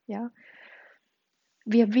 Ja.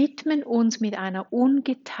 Wir widmen uns mit einer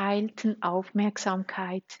ungeteilten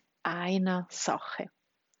Aufmerksamkeit einer Sache.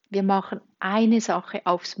 Wir machen eine Sache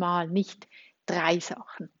aufs Mal, nicht 3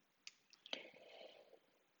 Sachen.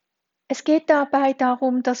 Es geht dabei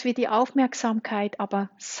darum, dass wir die Aufmerksamkeit aber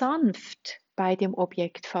sanft bei dem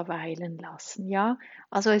Objekt verweilen lassen. Ja?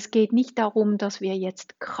 Also es geht nicht darum, dass wir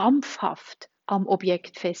jetzt krampfhaft am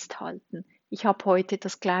Objekt festhalten. Ich habe heute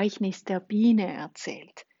das Gleichnis der Biene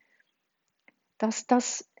erzählt.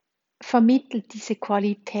 Das vermittelt diese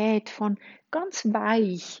Qualität von ganz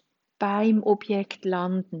weich beim Objekt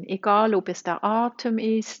landen, egal ob es der Atem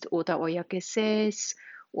ist oder euer Gesäß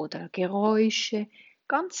oder Geräusche,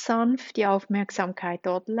 ganz sanft die Aufmerksamkeit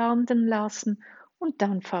dort landen lassen und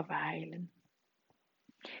dann verweilen.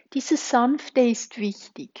 Dieses Sanfte ist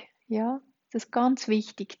wichtig, ja, das ist ganz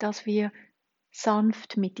wichtig, dass wir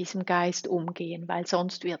sanft mit diesem Geist umgehen, weil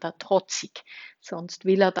sonst wird er trotzig, sonst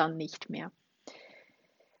will er dann nicht mehr.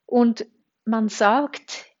 Und man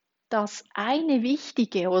sagt, dass eine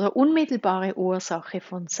wichtige oder unmittelbare Ursache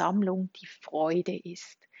von Sammlung die Freude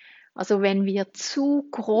ist. Also wenn wir zu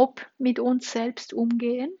grob mit uns selbst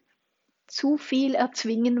umgehen, zu viel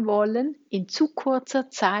erzwingen wollen in zu kurzer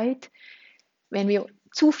Zeit, wenn wir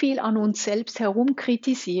zu viel an uns selbst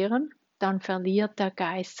herumkritisieren, dann verliert der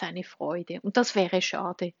Geist seine Freude. Und das wäre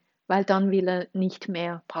schade, weil dann will er nicht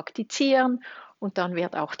mehr praktizieren und dann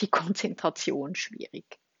wird auch die Konzentration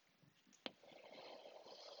schwierig.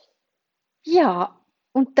 Ja,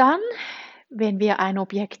 und dann, wenn wir ein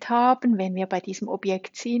Objekt haben, wenn wir bei diesem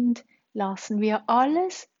Objekt sind, lassen wir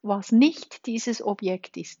alles, was nicht dieses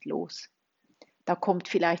Objekt ist, los. Da kommt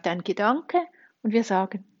vielleicht ein Gedanke und wir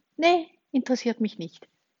sagen, nee, interessiert mich nicht.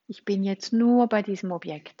 Ich bin jetzt nur bei diesem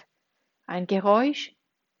Objekt. Ein Geräusch,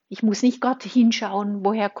 ich muss nicht gerade hinschauen,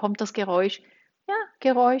 woher kommt das Geräusch. Ja,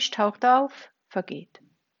 Geräusch taucht auf, vergeht.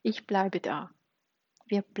 Ich bleibe da.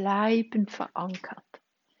 Wir bleiben verankert.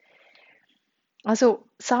 Also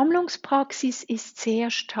Sammlungspraxis ist sehr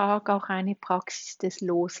stark auch eine Praxis des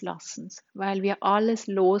Loslassens, weil wir alles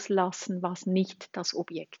loslassen, was nicht das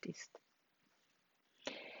Objekt ist.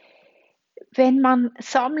 Wenn man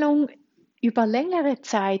Sammlung über längere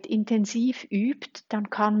Zeit intensiv übt, dann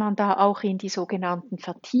kann man da auch in die sogenannten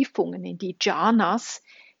Vertiefungen, in die Jhanas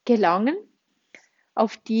gelangen,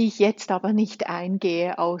 auf die ich jetzt aber nicht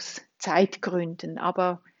eingehe aus Zeitgründen.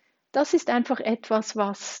 Aber das ist einfach etwas,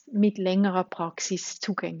 was mit längerer Praxis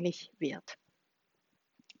zugänglich wird.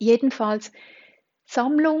 Jedenfalls,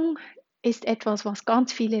 Sammlung ist etwas, was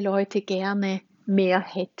ganz viele Leute gerne mehr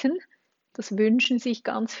hätten. Das wünschen sich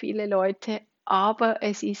ganz viele Leute, aber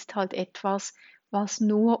es ist halt etwas, was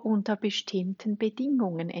nur unter bestimmten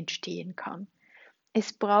Bedingungen entstehen kann.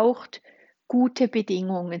 Es braucht gute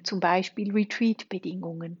Bedingungen, zum Beispiel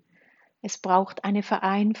Retreat-Bedingungen. Es braucht eine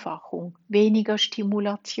Vereinfachung, weniger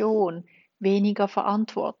Stimulation, weniger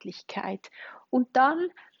Verantwortlichkeit und dann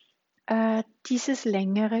dieses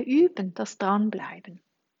längere Üben, das Dranbleiben.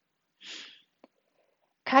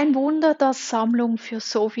 Kein Wunder, dass Sammlung für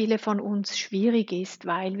so viele von uns schwierig ist,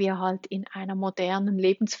 weil wir halt in einer modernen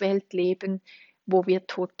Lebenswelt leben, wo wir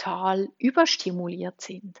total überstimuliert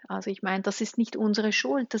sind. Also ich meine, das ist nicht unsere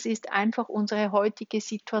Schuld, das ist einfach unsere heutige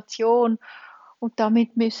Situation und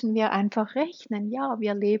damit müssen wir einfach rechnen. Ja,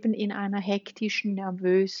 wir leben in einer hektischen,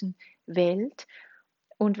 nervösen Welt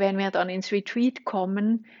und wenn wir dann ins Retreat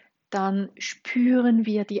kommen, dann spüren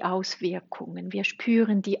wir die Auswirkungen, wir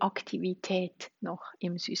spüren die Aktivität noch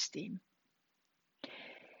im System.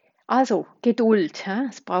 Also Geduld,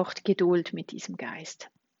 es braucht Geduld mit diesem Geist.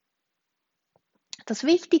 Das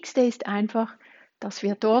Wichtigste ist einfach, dass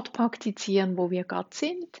wir dort praktizieren, wo wir gerade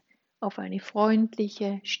sind, auf eine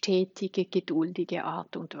freundliche, stetige, geduldige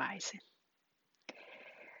Art und Weise.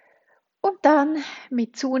 Und dann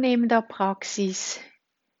mit zunehmender Praxis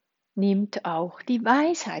nimmt auch die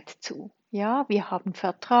Weisheit zu. Ja, wir haben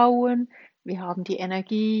Vertrauen, wir haben die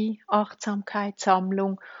Energie, Achtsamkeit,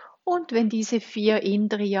 Sammlung und wenn diese 4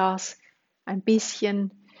 Indriyas ein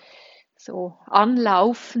bisschen so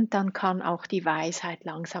anlaufen, dann kann auch die Weisheit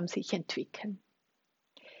langsam sich entwickeln.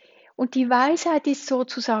 Und die Weisheit ist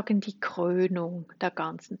sozusagen die Krönung der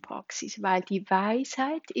ganzen Praxis, weil die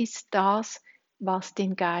Weisheit ist das, was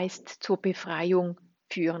den Geist zur Befreiung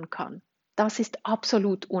führen kann. Das ist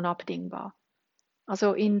absolut unabdingbar.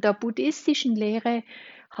 Also in der buddhistischen Lehre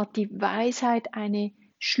hat die Weisheit eine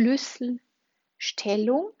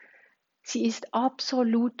Schlüsselstellung. Sie ist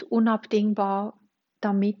absolut unabdingbar,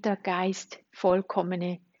 damit der Geist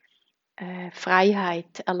vollkommene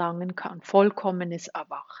Freiheit erlangen kann, vollkommenes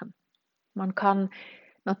Erwachen. Man kann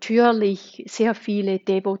natürlich sehr viele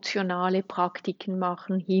devotionale Praktiken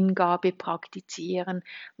machen, Hingabe praktizieren,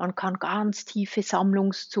 man kann ganz tiefe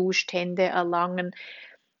Sammlungszustände erlangen,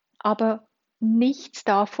 aber nichts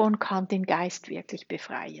davon kann den Geist wirklich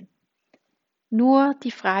befreien. Nur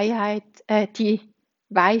die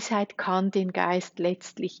Weisheit kann den Geist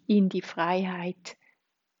letztlich in die Freiheit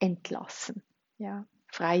entlassen, ja,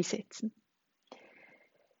 freisetzen.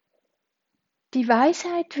 Die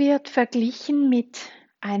Weisheit wird verglichen mit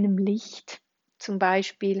einem Licht. Zum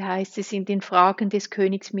Beispiel heißt es in den Fragen des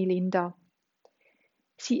Königs Milinda: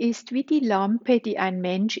 Sie ist wie die Lampe, die ein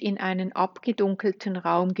Mensch in einen abgedunkelten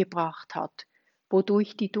Raum gebracht hat,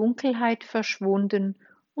 wodurch die Dunkelheit verschwunden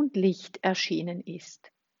und Licht erschienen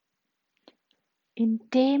ist. In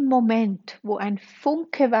dem Moment, wo ein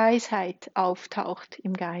Funke Weisheit auftaucht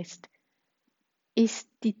im Geist, ist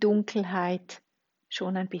die Dunkelheit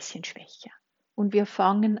schon ein bisschen schwächer und wir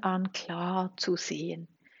fangen an, klar zu sehen.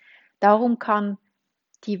 Darum kann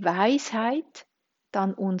die Weisheit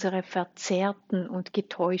dann unsere verzerrten und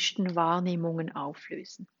getäuschten Wahrnehmungen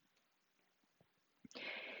auflösen.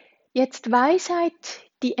 Jetzt Weisheit,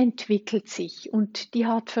 die entwickelt sich und die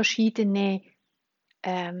hat verschiedene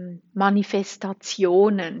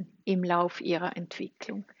Manifestationen im Lauf ihrer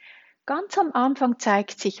Entwicklung. Ganz am Anfang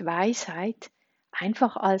zeigt sich Weisheit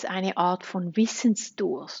einfach als eine Art von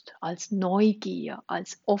Wissensdurst, als Neugier,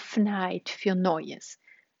 als Offenheit für Neues.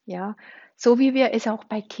 Ja, so wie wir es auch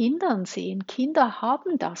bei Kindern sehen. Kinder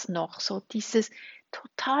haben das noch, so dieses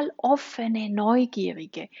total offene,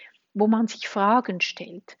 neugierige, wo man sich Fragen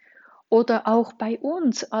stellt. Oder auch bei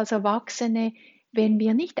uns als Erwachsene, wenn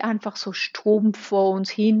wir nicht einfach so stumpf vor uns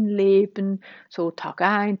hinleben, so Tag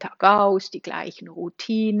ein, Tag aus, die gleichen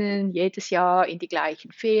Routinen, jedes Jahr in die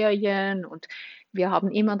gleichen Ferien und wir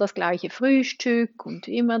haben immer das gleiche Frühstück und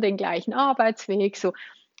immer den gleichen Arbeitsweg. So,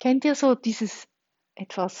 kennt ihr so dieses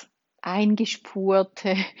etwas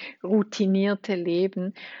eingespurte, routinierte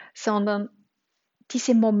Leben, sondern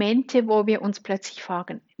diese Momente, wo wir uns plötzlich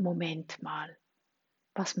fragen, Moment mal,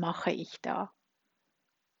 was mache ich da?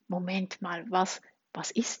 Moment mal, was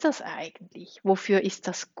ist das eigentlich? Wofür ist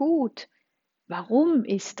das gut? Warum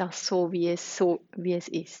ist das so, wie es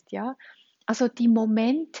ist? Ja? Also die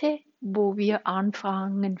Momente, wo wir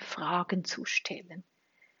anfangen, Fragen zu stellen,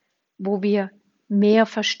 wo wir mehr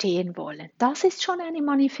verstehen wollen, das ist schon eine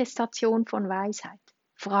Manifestation von Weisheit.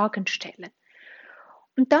 Fragen stellen.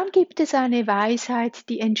 Und dann gibt es eine Weisheit,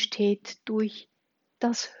 die entsteht durch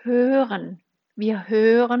das Hören. Wir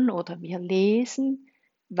hören oder wir lesen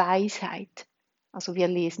Weisheit Also wir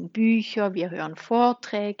lesen Bücher, wir hören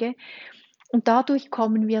Vorträge und dadurch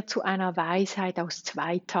kommen wir zu einer Weisheit aus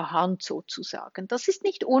zweiter Hand sozusagen. Das ist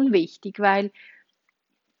nicht unwichtig, weil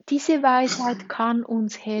diese Weisheit kann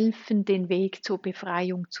uns helfen, den Weg zur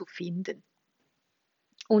Befreiung zu finden.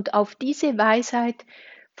 Und auf diese Weisheit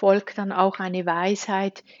folgt dann auch eine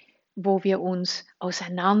Weisheit, wo wir uns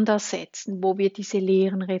auseinandersetzen, wo wir diese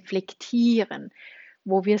Lehren reflektieren,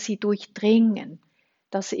 wo wir sie durchdringen.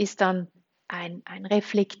 Das ist dann ein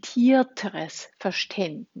reflektierteres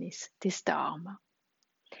Verständnis des Dharma.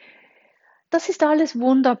 Das ist alles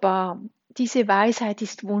wunderbar. Diese Weisheit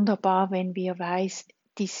ist wunderbar, wenn wir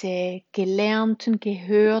diese gelernten,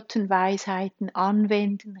 gehörten Weisheiten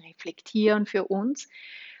anwenden, reflektieren für uns.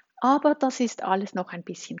 Aber das ist alles noch ein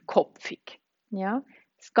bisschen kopfig. Ja?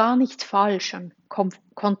 Ist gar nichts falsch an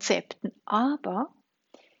Konzepten. Aber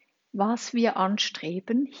was wir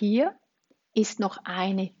anstreben hier, ist noch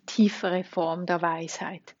eine tiefere Form der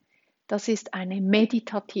Weisheit. Das ist eine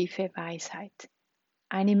meditative Weisheit.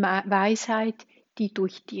 Eine Weisheit, die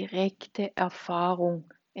durch direkte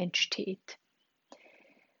Erfahrung entsteht.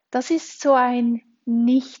 Das ist so ein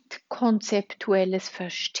nicht konzeptuelles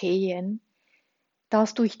Verstehen,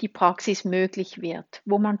 das durch die Praxis möglich wird,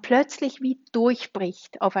 wo man plötzlich wie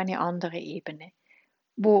durchbricht auf eine andere Ebene,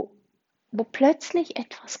 wo plötzlich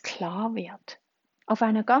etwas klar wird, auf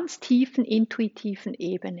einer ganz tiefen, intuitiven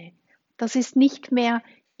Ebene. Das ist nicht mehr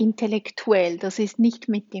intellektuell, das ist nicht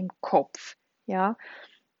mit dem Kopf. Ja?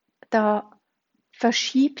 Da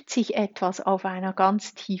verschiebt sich etwas auf einer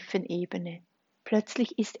ganz tiefen Ebene.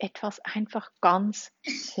 Plötzlich ist etwas einfach ganz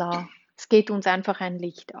klar. Es geht uns einfach ein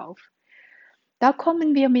Licht auf. Da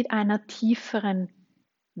kommen wir mit einer tieferen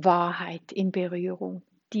Wahrheit in Berührung,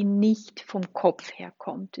 die nicht vom Kopf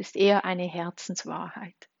herkommt, ist eher eine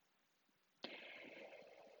Herzenswahrheit.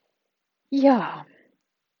 Ja,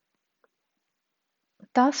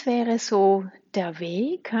 das wäre so der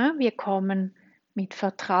Weg. Wir kommen mit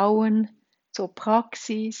Vertrauen zur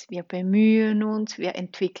Praxis, wir bemühen uns, wir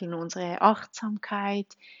entwickeln unsere Achtsamkeit,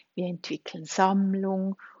 wir entwickeln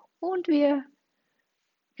Sammlung und wir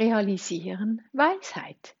realisieren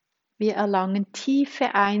Weisheit. Wir erlangen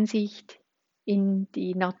tiefe Einsicht in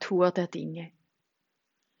die Natur der Dinge.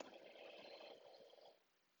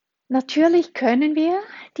 Natürlich können wir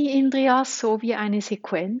die Indriyas so wie eine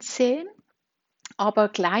Sequenz sehen, aber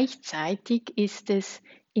gleichzeitig ist es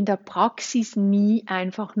in der Praxis nie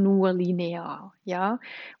einfach nur linear. Ja?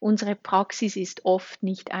 Unsere Praxis ist oft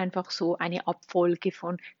nicht einfach so eine Abfolge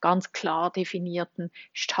von ganz klar definierten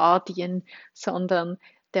Stadien, sondern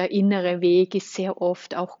der innere Weg ist sehr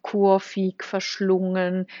oft auch kurvig,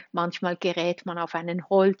 verschlungen. Manchmal gerät man auf einen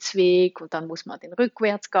Holzweg und dann muss man den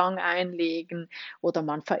Rückwärtsgang einlegen oder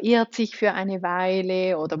man verirrt sich für eine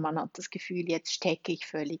Weile oder man hat das Gefühl, jetzt stecke ich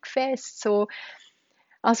völlig fest. So.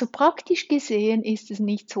 Also praktisch gesehen ist es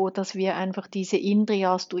nicht so, dass wir einfach diese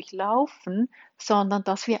Indriyas durchlaufen, sondern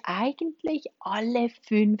dass wir eigentlich alle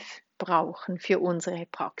 5 brauchen für unsere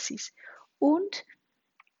Praxis. Und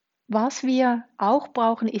was wir auch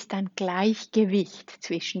brauchen, ist ein Gleichgewicht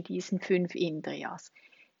zwischen diesen 5 Indriyas.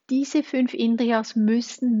 Diese 5 Indriyas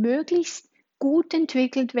müssen möglichst gut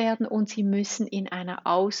entwickelt werden und sie müssen in einer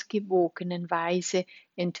ausgewogenen Weise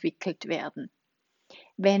entwickelt werden.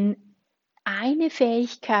 Wenn eine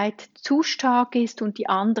Fähigkeit zu stark ist und die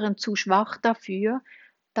anderen zu schwach dafür,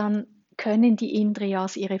 dann können die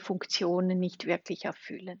Indriyas ihre Funktionen nicht wirklich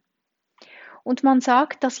erfüllen. Und man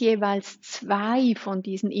sagt, dass jeweils 2 von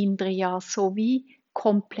diesen Indriyas sowie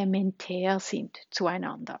komplementär sind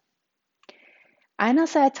zueinander.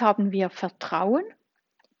 Einerseits haben wir Vertrauen,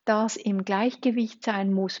 das im Gleichgewicht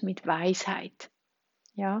sein muss mit Weisheit.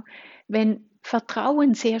 Ja, wenn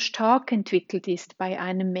Vertrauen sehr stark entwickelt ist bei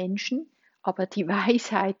einem Menschen, aber die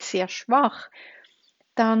Weisheit sehr schwach,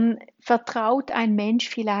 dann vertraut ein Mensch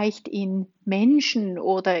vielleicht in Menschen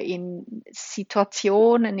oder in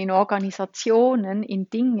Situationen, in Organisationen, in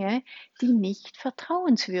Dinge, die nicht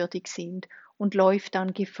vertrauenswürdig sind und läuft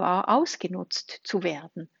dann Gefahr, ausgenutzt zu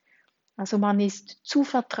werden. Also man ist zu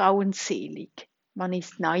vertrauensselig, man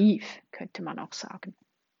ist naiv, könnte man auch sagen.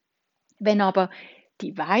 Wenn aber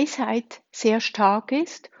die Weisheit sehr stark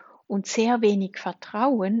ist und sehr wenig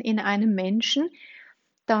Vertrauen in einem Menschen,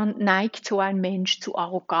 dann neigt so ein Mensch zu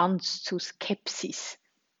Arroganz, zu Skepsis.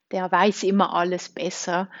 Der weiß immer alles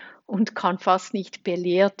besser und kann fast nicht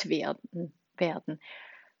belehrt werden.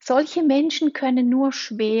 Solche Menschen können nur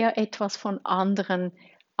schwer etwas von anderen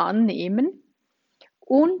annehmen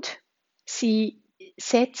und sie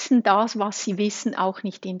setzen das, was sie wissen, auch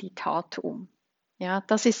nicht in die Tat um. Ja,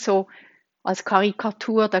 das ist so als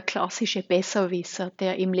Karikatur der klassische Besserwisser,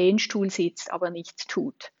 der im Lehnstuhl sitzt, aber nichts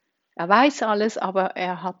tut. Er weiß alles, aber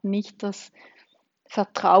er hat nicht das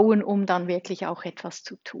Vertrauen, um dann wirklich auch etwas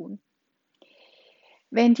zu tun.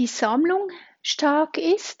 Wenn die Sammlung stark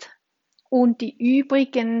ist und die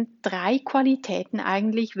übrigen 3 Qualitäten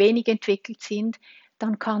eigentlich wenig entwickelt sind,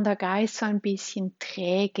 dann kann der Geist so ein bisschen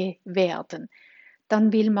träge werden.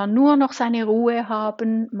 Dann will man nur noch seine Ruhe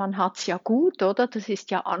haben, man hat es ja gut, oder? Das ist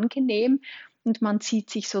ja angenehm und man zieht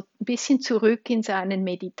sich so ein bisschen zurück in seinen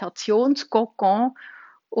Meditationskokon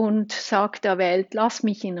und sagt der Welt, lass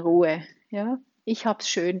mich in Ruhe, ja? Ich hab's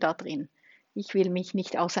schön da drin. Ich will mich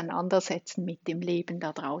nicht auseinandersetzen mit dem Leben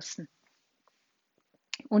da draußen.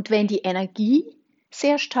 Und wenn die Energie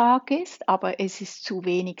sehr stark ist, aber es ist zu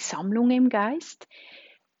wenig Sammlung im Geist,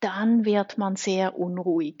 dann wird man sehr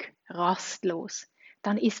unruhig, rastlos.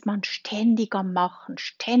 Dann ist man ständig am Machen,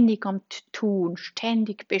 ständig am Tun,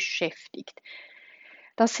 ständig beschäftigt.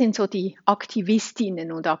 Das sind so die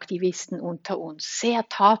Aktivistinnen und Aktivisten unter uns. Sehr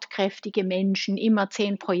tatkräftige Menschen, immer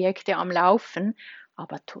 10 Projekte am Laufen,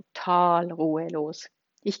 aber total ruhelos.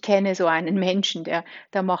 Ich kenne so einen Menschen, der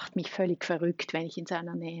macht mich völlig verrückt, wenn ich in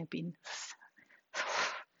seiner Nähe bin.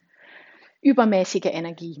 Übermäßige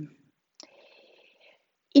Energie.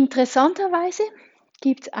 Interessanterweise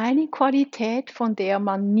gibt es eine Qualität, von der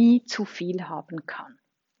man nie zu viel haben kann.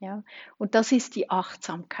 Ja? Und das ist die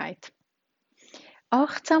Achtsamkeit.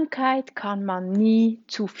 Achtsamkeit kann man nie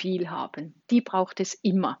zu viel haben. Die braucht es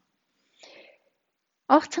immer.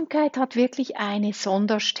 Achtsamkeit hat wirklich eine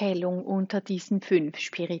Sonderstellung unter diesen 5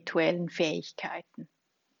 spirituellen Fähigkeiten.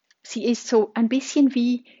 Sie ist so ein bisschen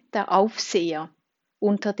wie der Aufseher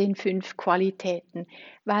unter den 5 Qualitäten,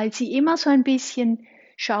 weil sie immer so ein bisschen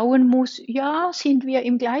schauen muss, ja, sind wir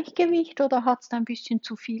im Gleichgewicht oder hat es ein bisschen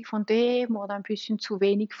zu viel von dem oder ein bisschen zu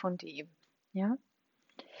wenig von dem. Ja?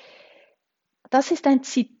 Das ist ein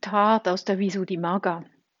Zitat aus der Visuddhimagga,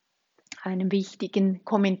 einem wichtigen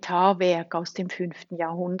Kommentarwerk aus dem 5.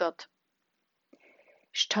 Jahrhundert.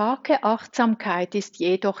 Starke Achtsamkeit ist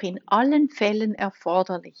jedoch in allen Fällen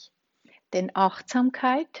erforderlich, denn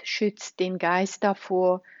Achtsamkeit schützt den Geist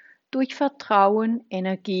davor, durch Vertrauen,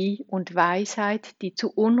 Energie und Weisheit, die zu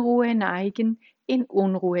Unruhe neigen, in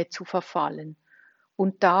Unruhe zu verfallen,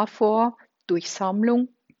 und davor, durch Sammlung,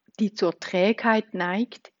 die zur Trägheit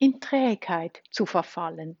neigt, in Trägheit zu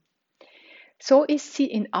verfallen. So ist sie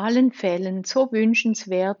in allen Fällen so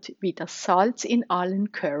wünschenswert wie das Salz in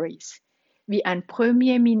allen Currys, wie ein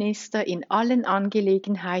Premierminister in allen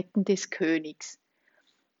Angelegenheiten des Königs.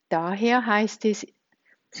 Daher heißt es,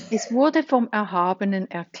 es wurde vom Erhabenen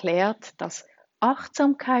erklärt, dass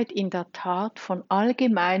Achtsamkeit in der Tat von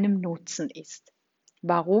allgemeinem Nutzen ist.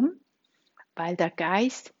 Warum? Weil der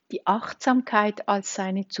Geist die Achtsamkeit als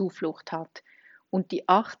seine Zuflucht hat und die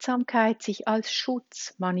Achtsamkeit sich als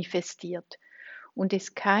Schutz manifestiert und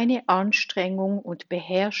es keine Anstrengung und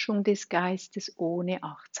Beherrschung des Geistes ohne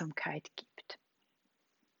Achtsamkeit gibt.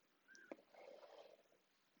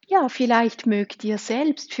 Ja, vielleicht mögt ihr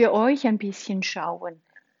selbst für euch ein bisschen schauen.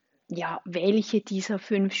 Ja, welche dieser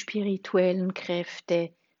 5 spirituellen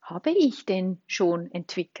Kräfte habe ich denn schon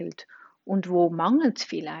entwickelt? Und wo mangelt es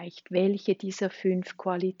vielleicht? Welche dieser 5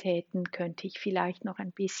 Qualitäten könnte ich vielleicht noch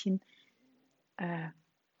ein bisschen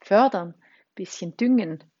fördern, ein bisschen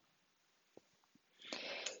düngen?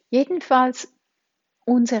 Jedenfalls,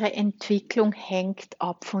 unsere Entwicklung hängt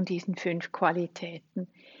ab von diesen 5 Qualitäten.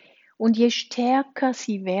 Und je stärker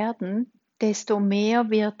sie werden, desto mehr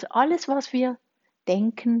wird alles, was wir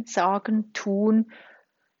denken, sagen, tun,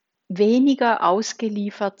 weniger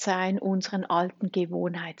ausgeliefert sein unseren alten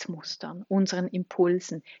Gewohnheitsmustern, unseren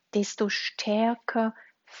Impulsen, desto stärker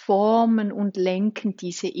formen und lenken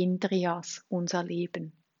diese Indriyas unser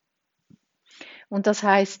Leben. Und das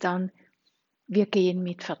heißt dann, wir gehen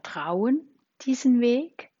mit Vertrauen diesen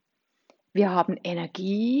Weg, wir haben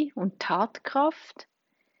Energie und Tatkraft,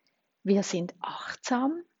 wir sind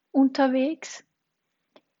achtsam unterwegs,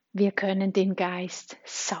 wir können den Geist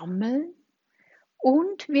sammeln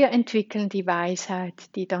und wir entwickeln die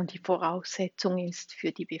Weisheit, die dann die Voraussetzung ist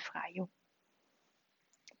für die Befreiung.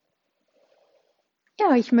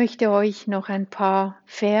 Ja, ich möchte euch noch ein paar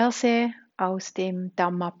Verse aus dem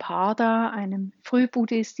Dhammapada, einem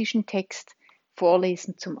frühbuddhistischen Text,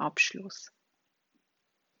 vorlesen zum Abschluss.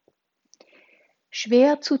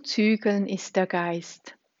 Schwer zu zügeln ist der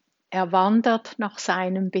Geist, er wandert nach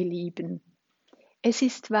seinem Belieben. Es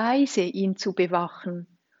ist weise, ihn zu bewachen,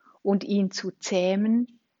 und ihn zu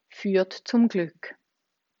zähmen führt zum Glück.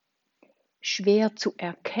 Schwer zu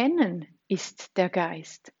erkennen ist der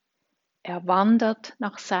Geist, er wandert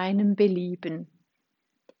nach seinem Belieben.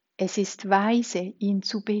 Es ist weise, ihn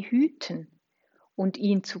zu behüten, und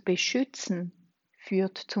ihn zu beschützen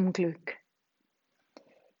führt zum Glück.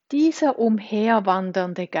 Dieser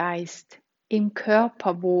umherwandernde Geist, im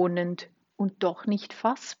Körper wohnend und doch nicht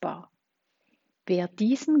fassbar. Wer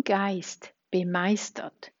diesen Geist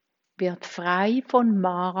bemeistert, wird frei von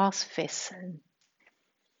Maras Fesseln.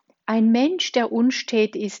 Ein Mensch, der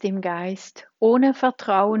unstet ist im Geist, ohne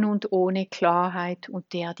Vertrauen und ohne Klarheit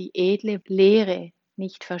und der die edle Lehre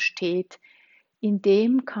nicht versteht, in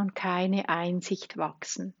dem kann keine Einsicht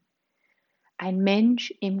wachsen. Ein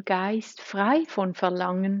Mensch im Geist frei von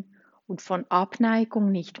Verlangen und von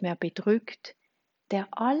Abneigung nicht mehr bedrückt, der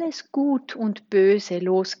alles Gut und Böse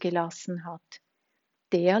losgelassen hat,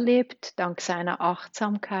 der lebt dank seiner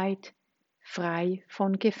Achtsamkeit frei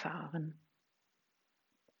von Gefahren.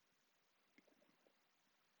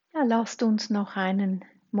 Ja, lasst uns noch einen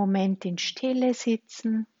Moment in Stille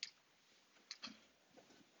sitzen.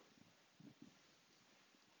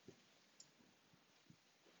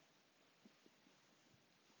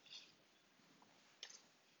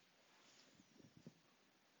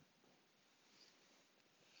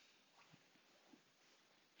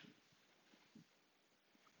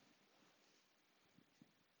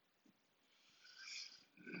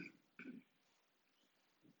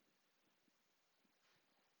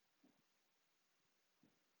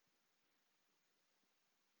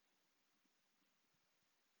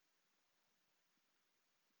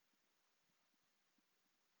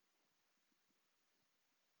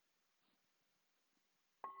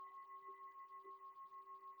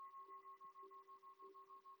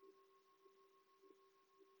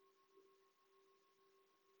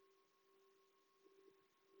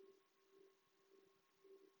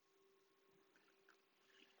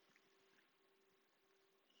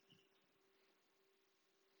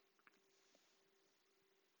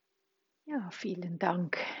 Ja, vielen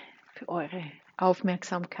Dank für eure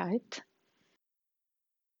Aufmerksamkeit.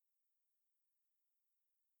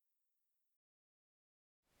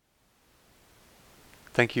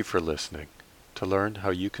 Thank you for listening. To learn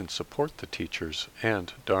how you can support the teachers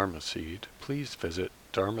and Dharma Seed, please visit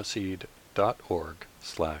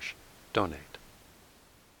dharmaseed.org/donate.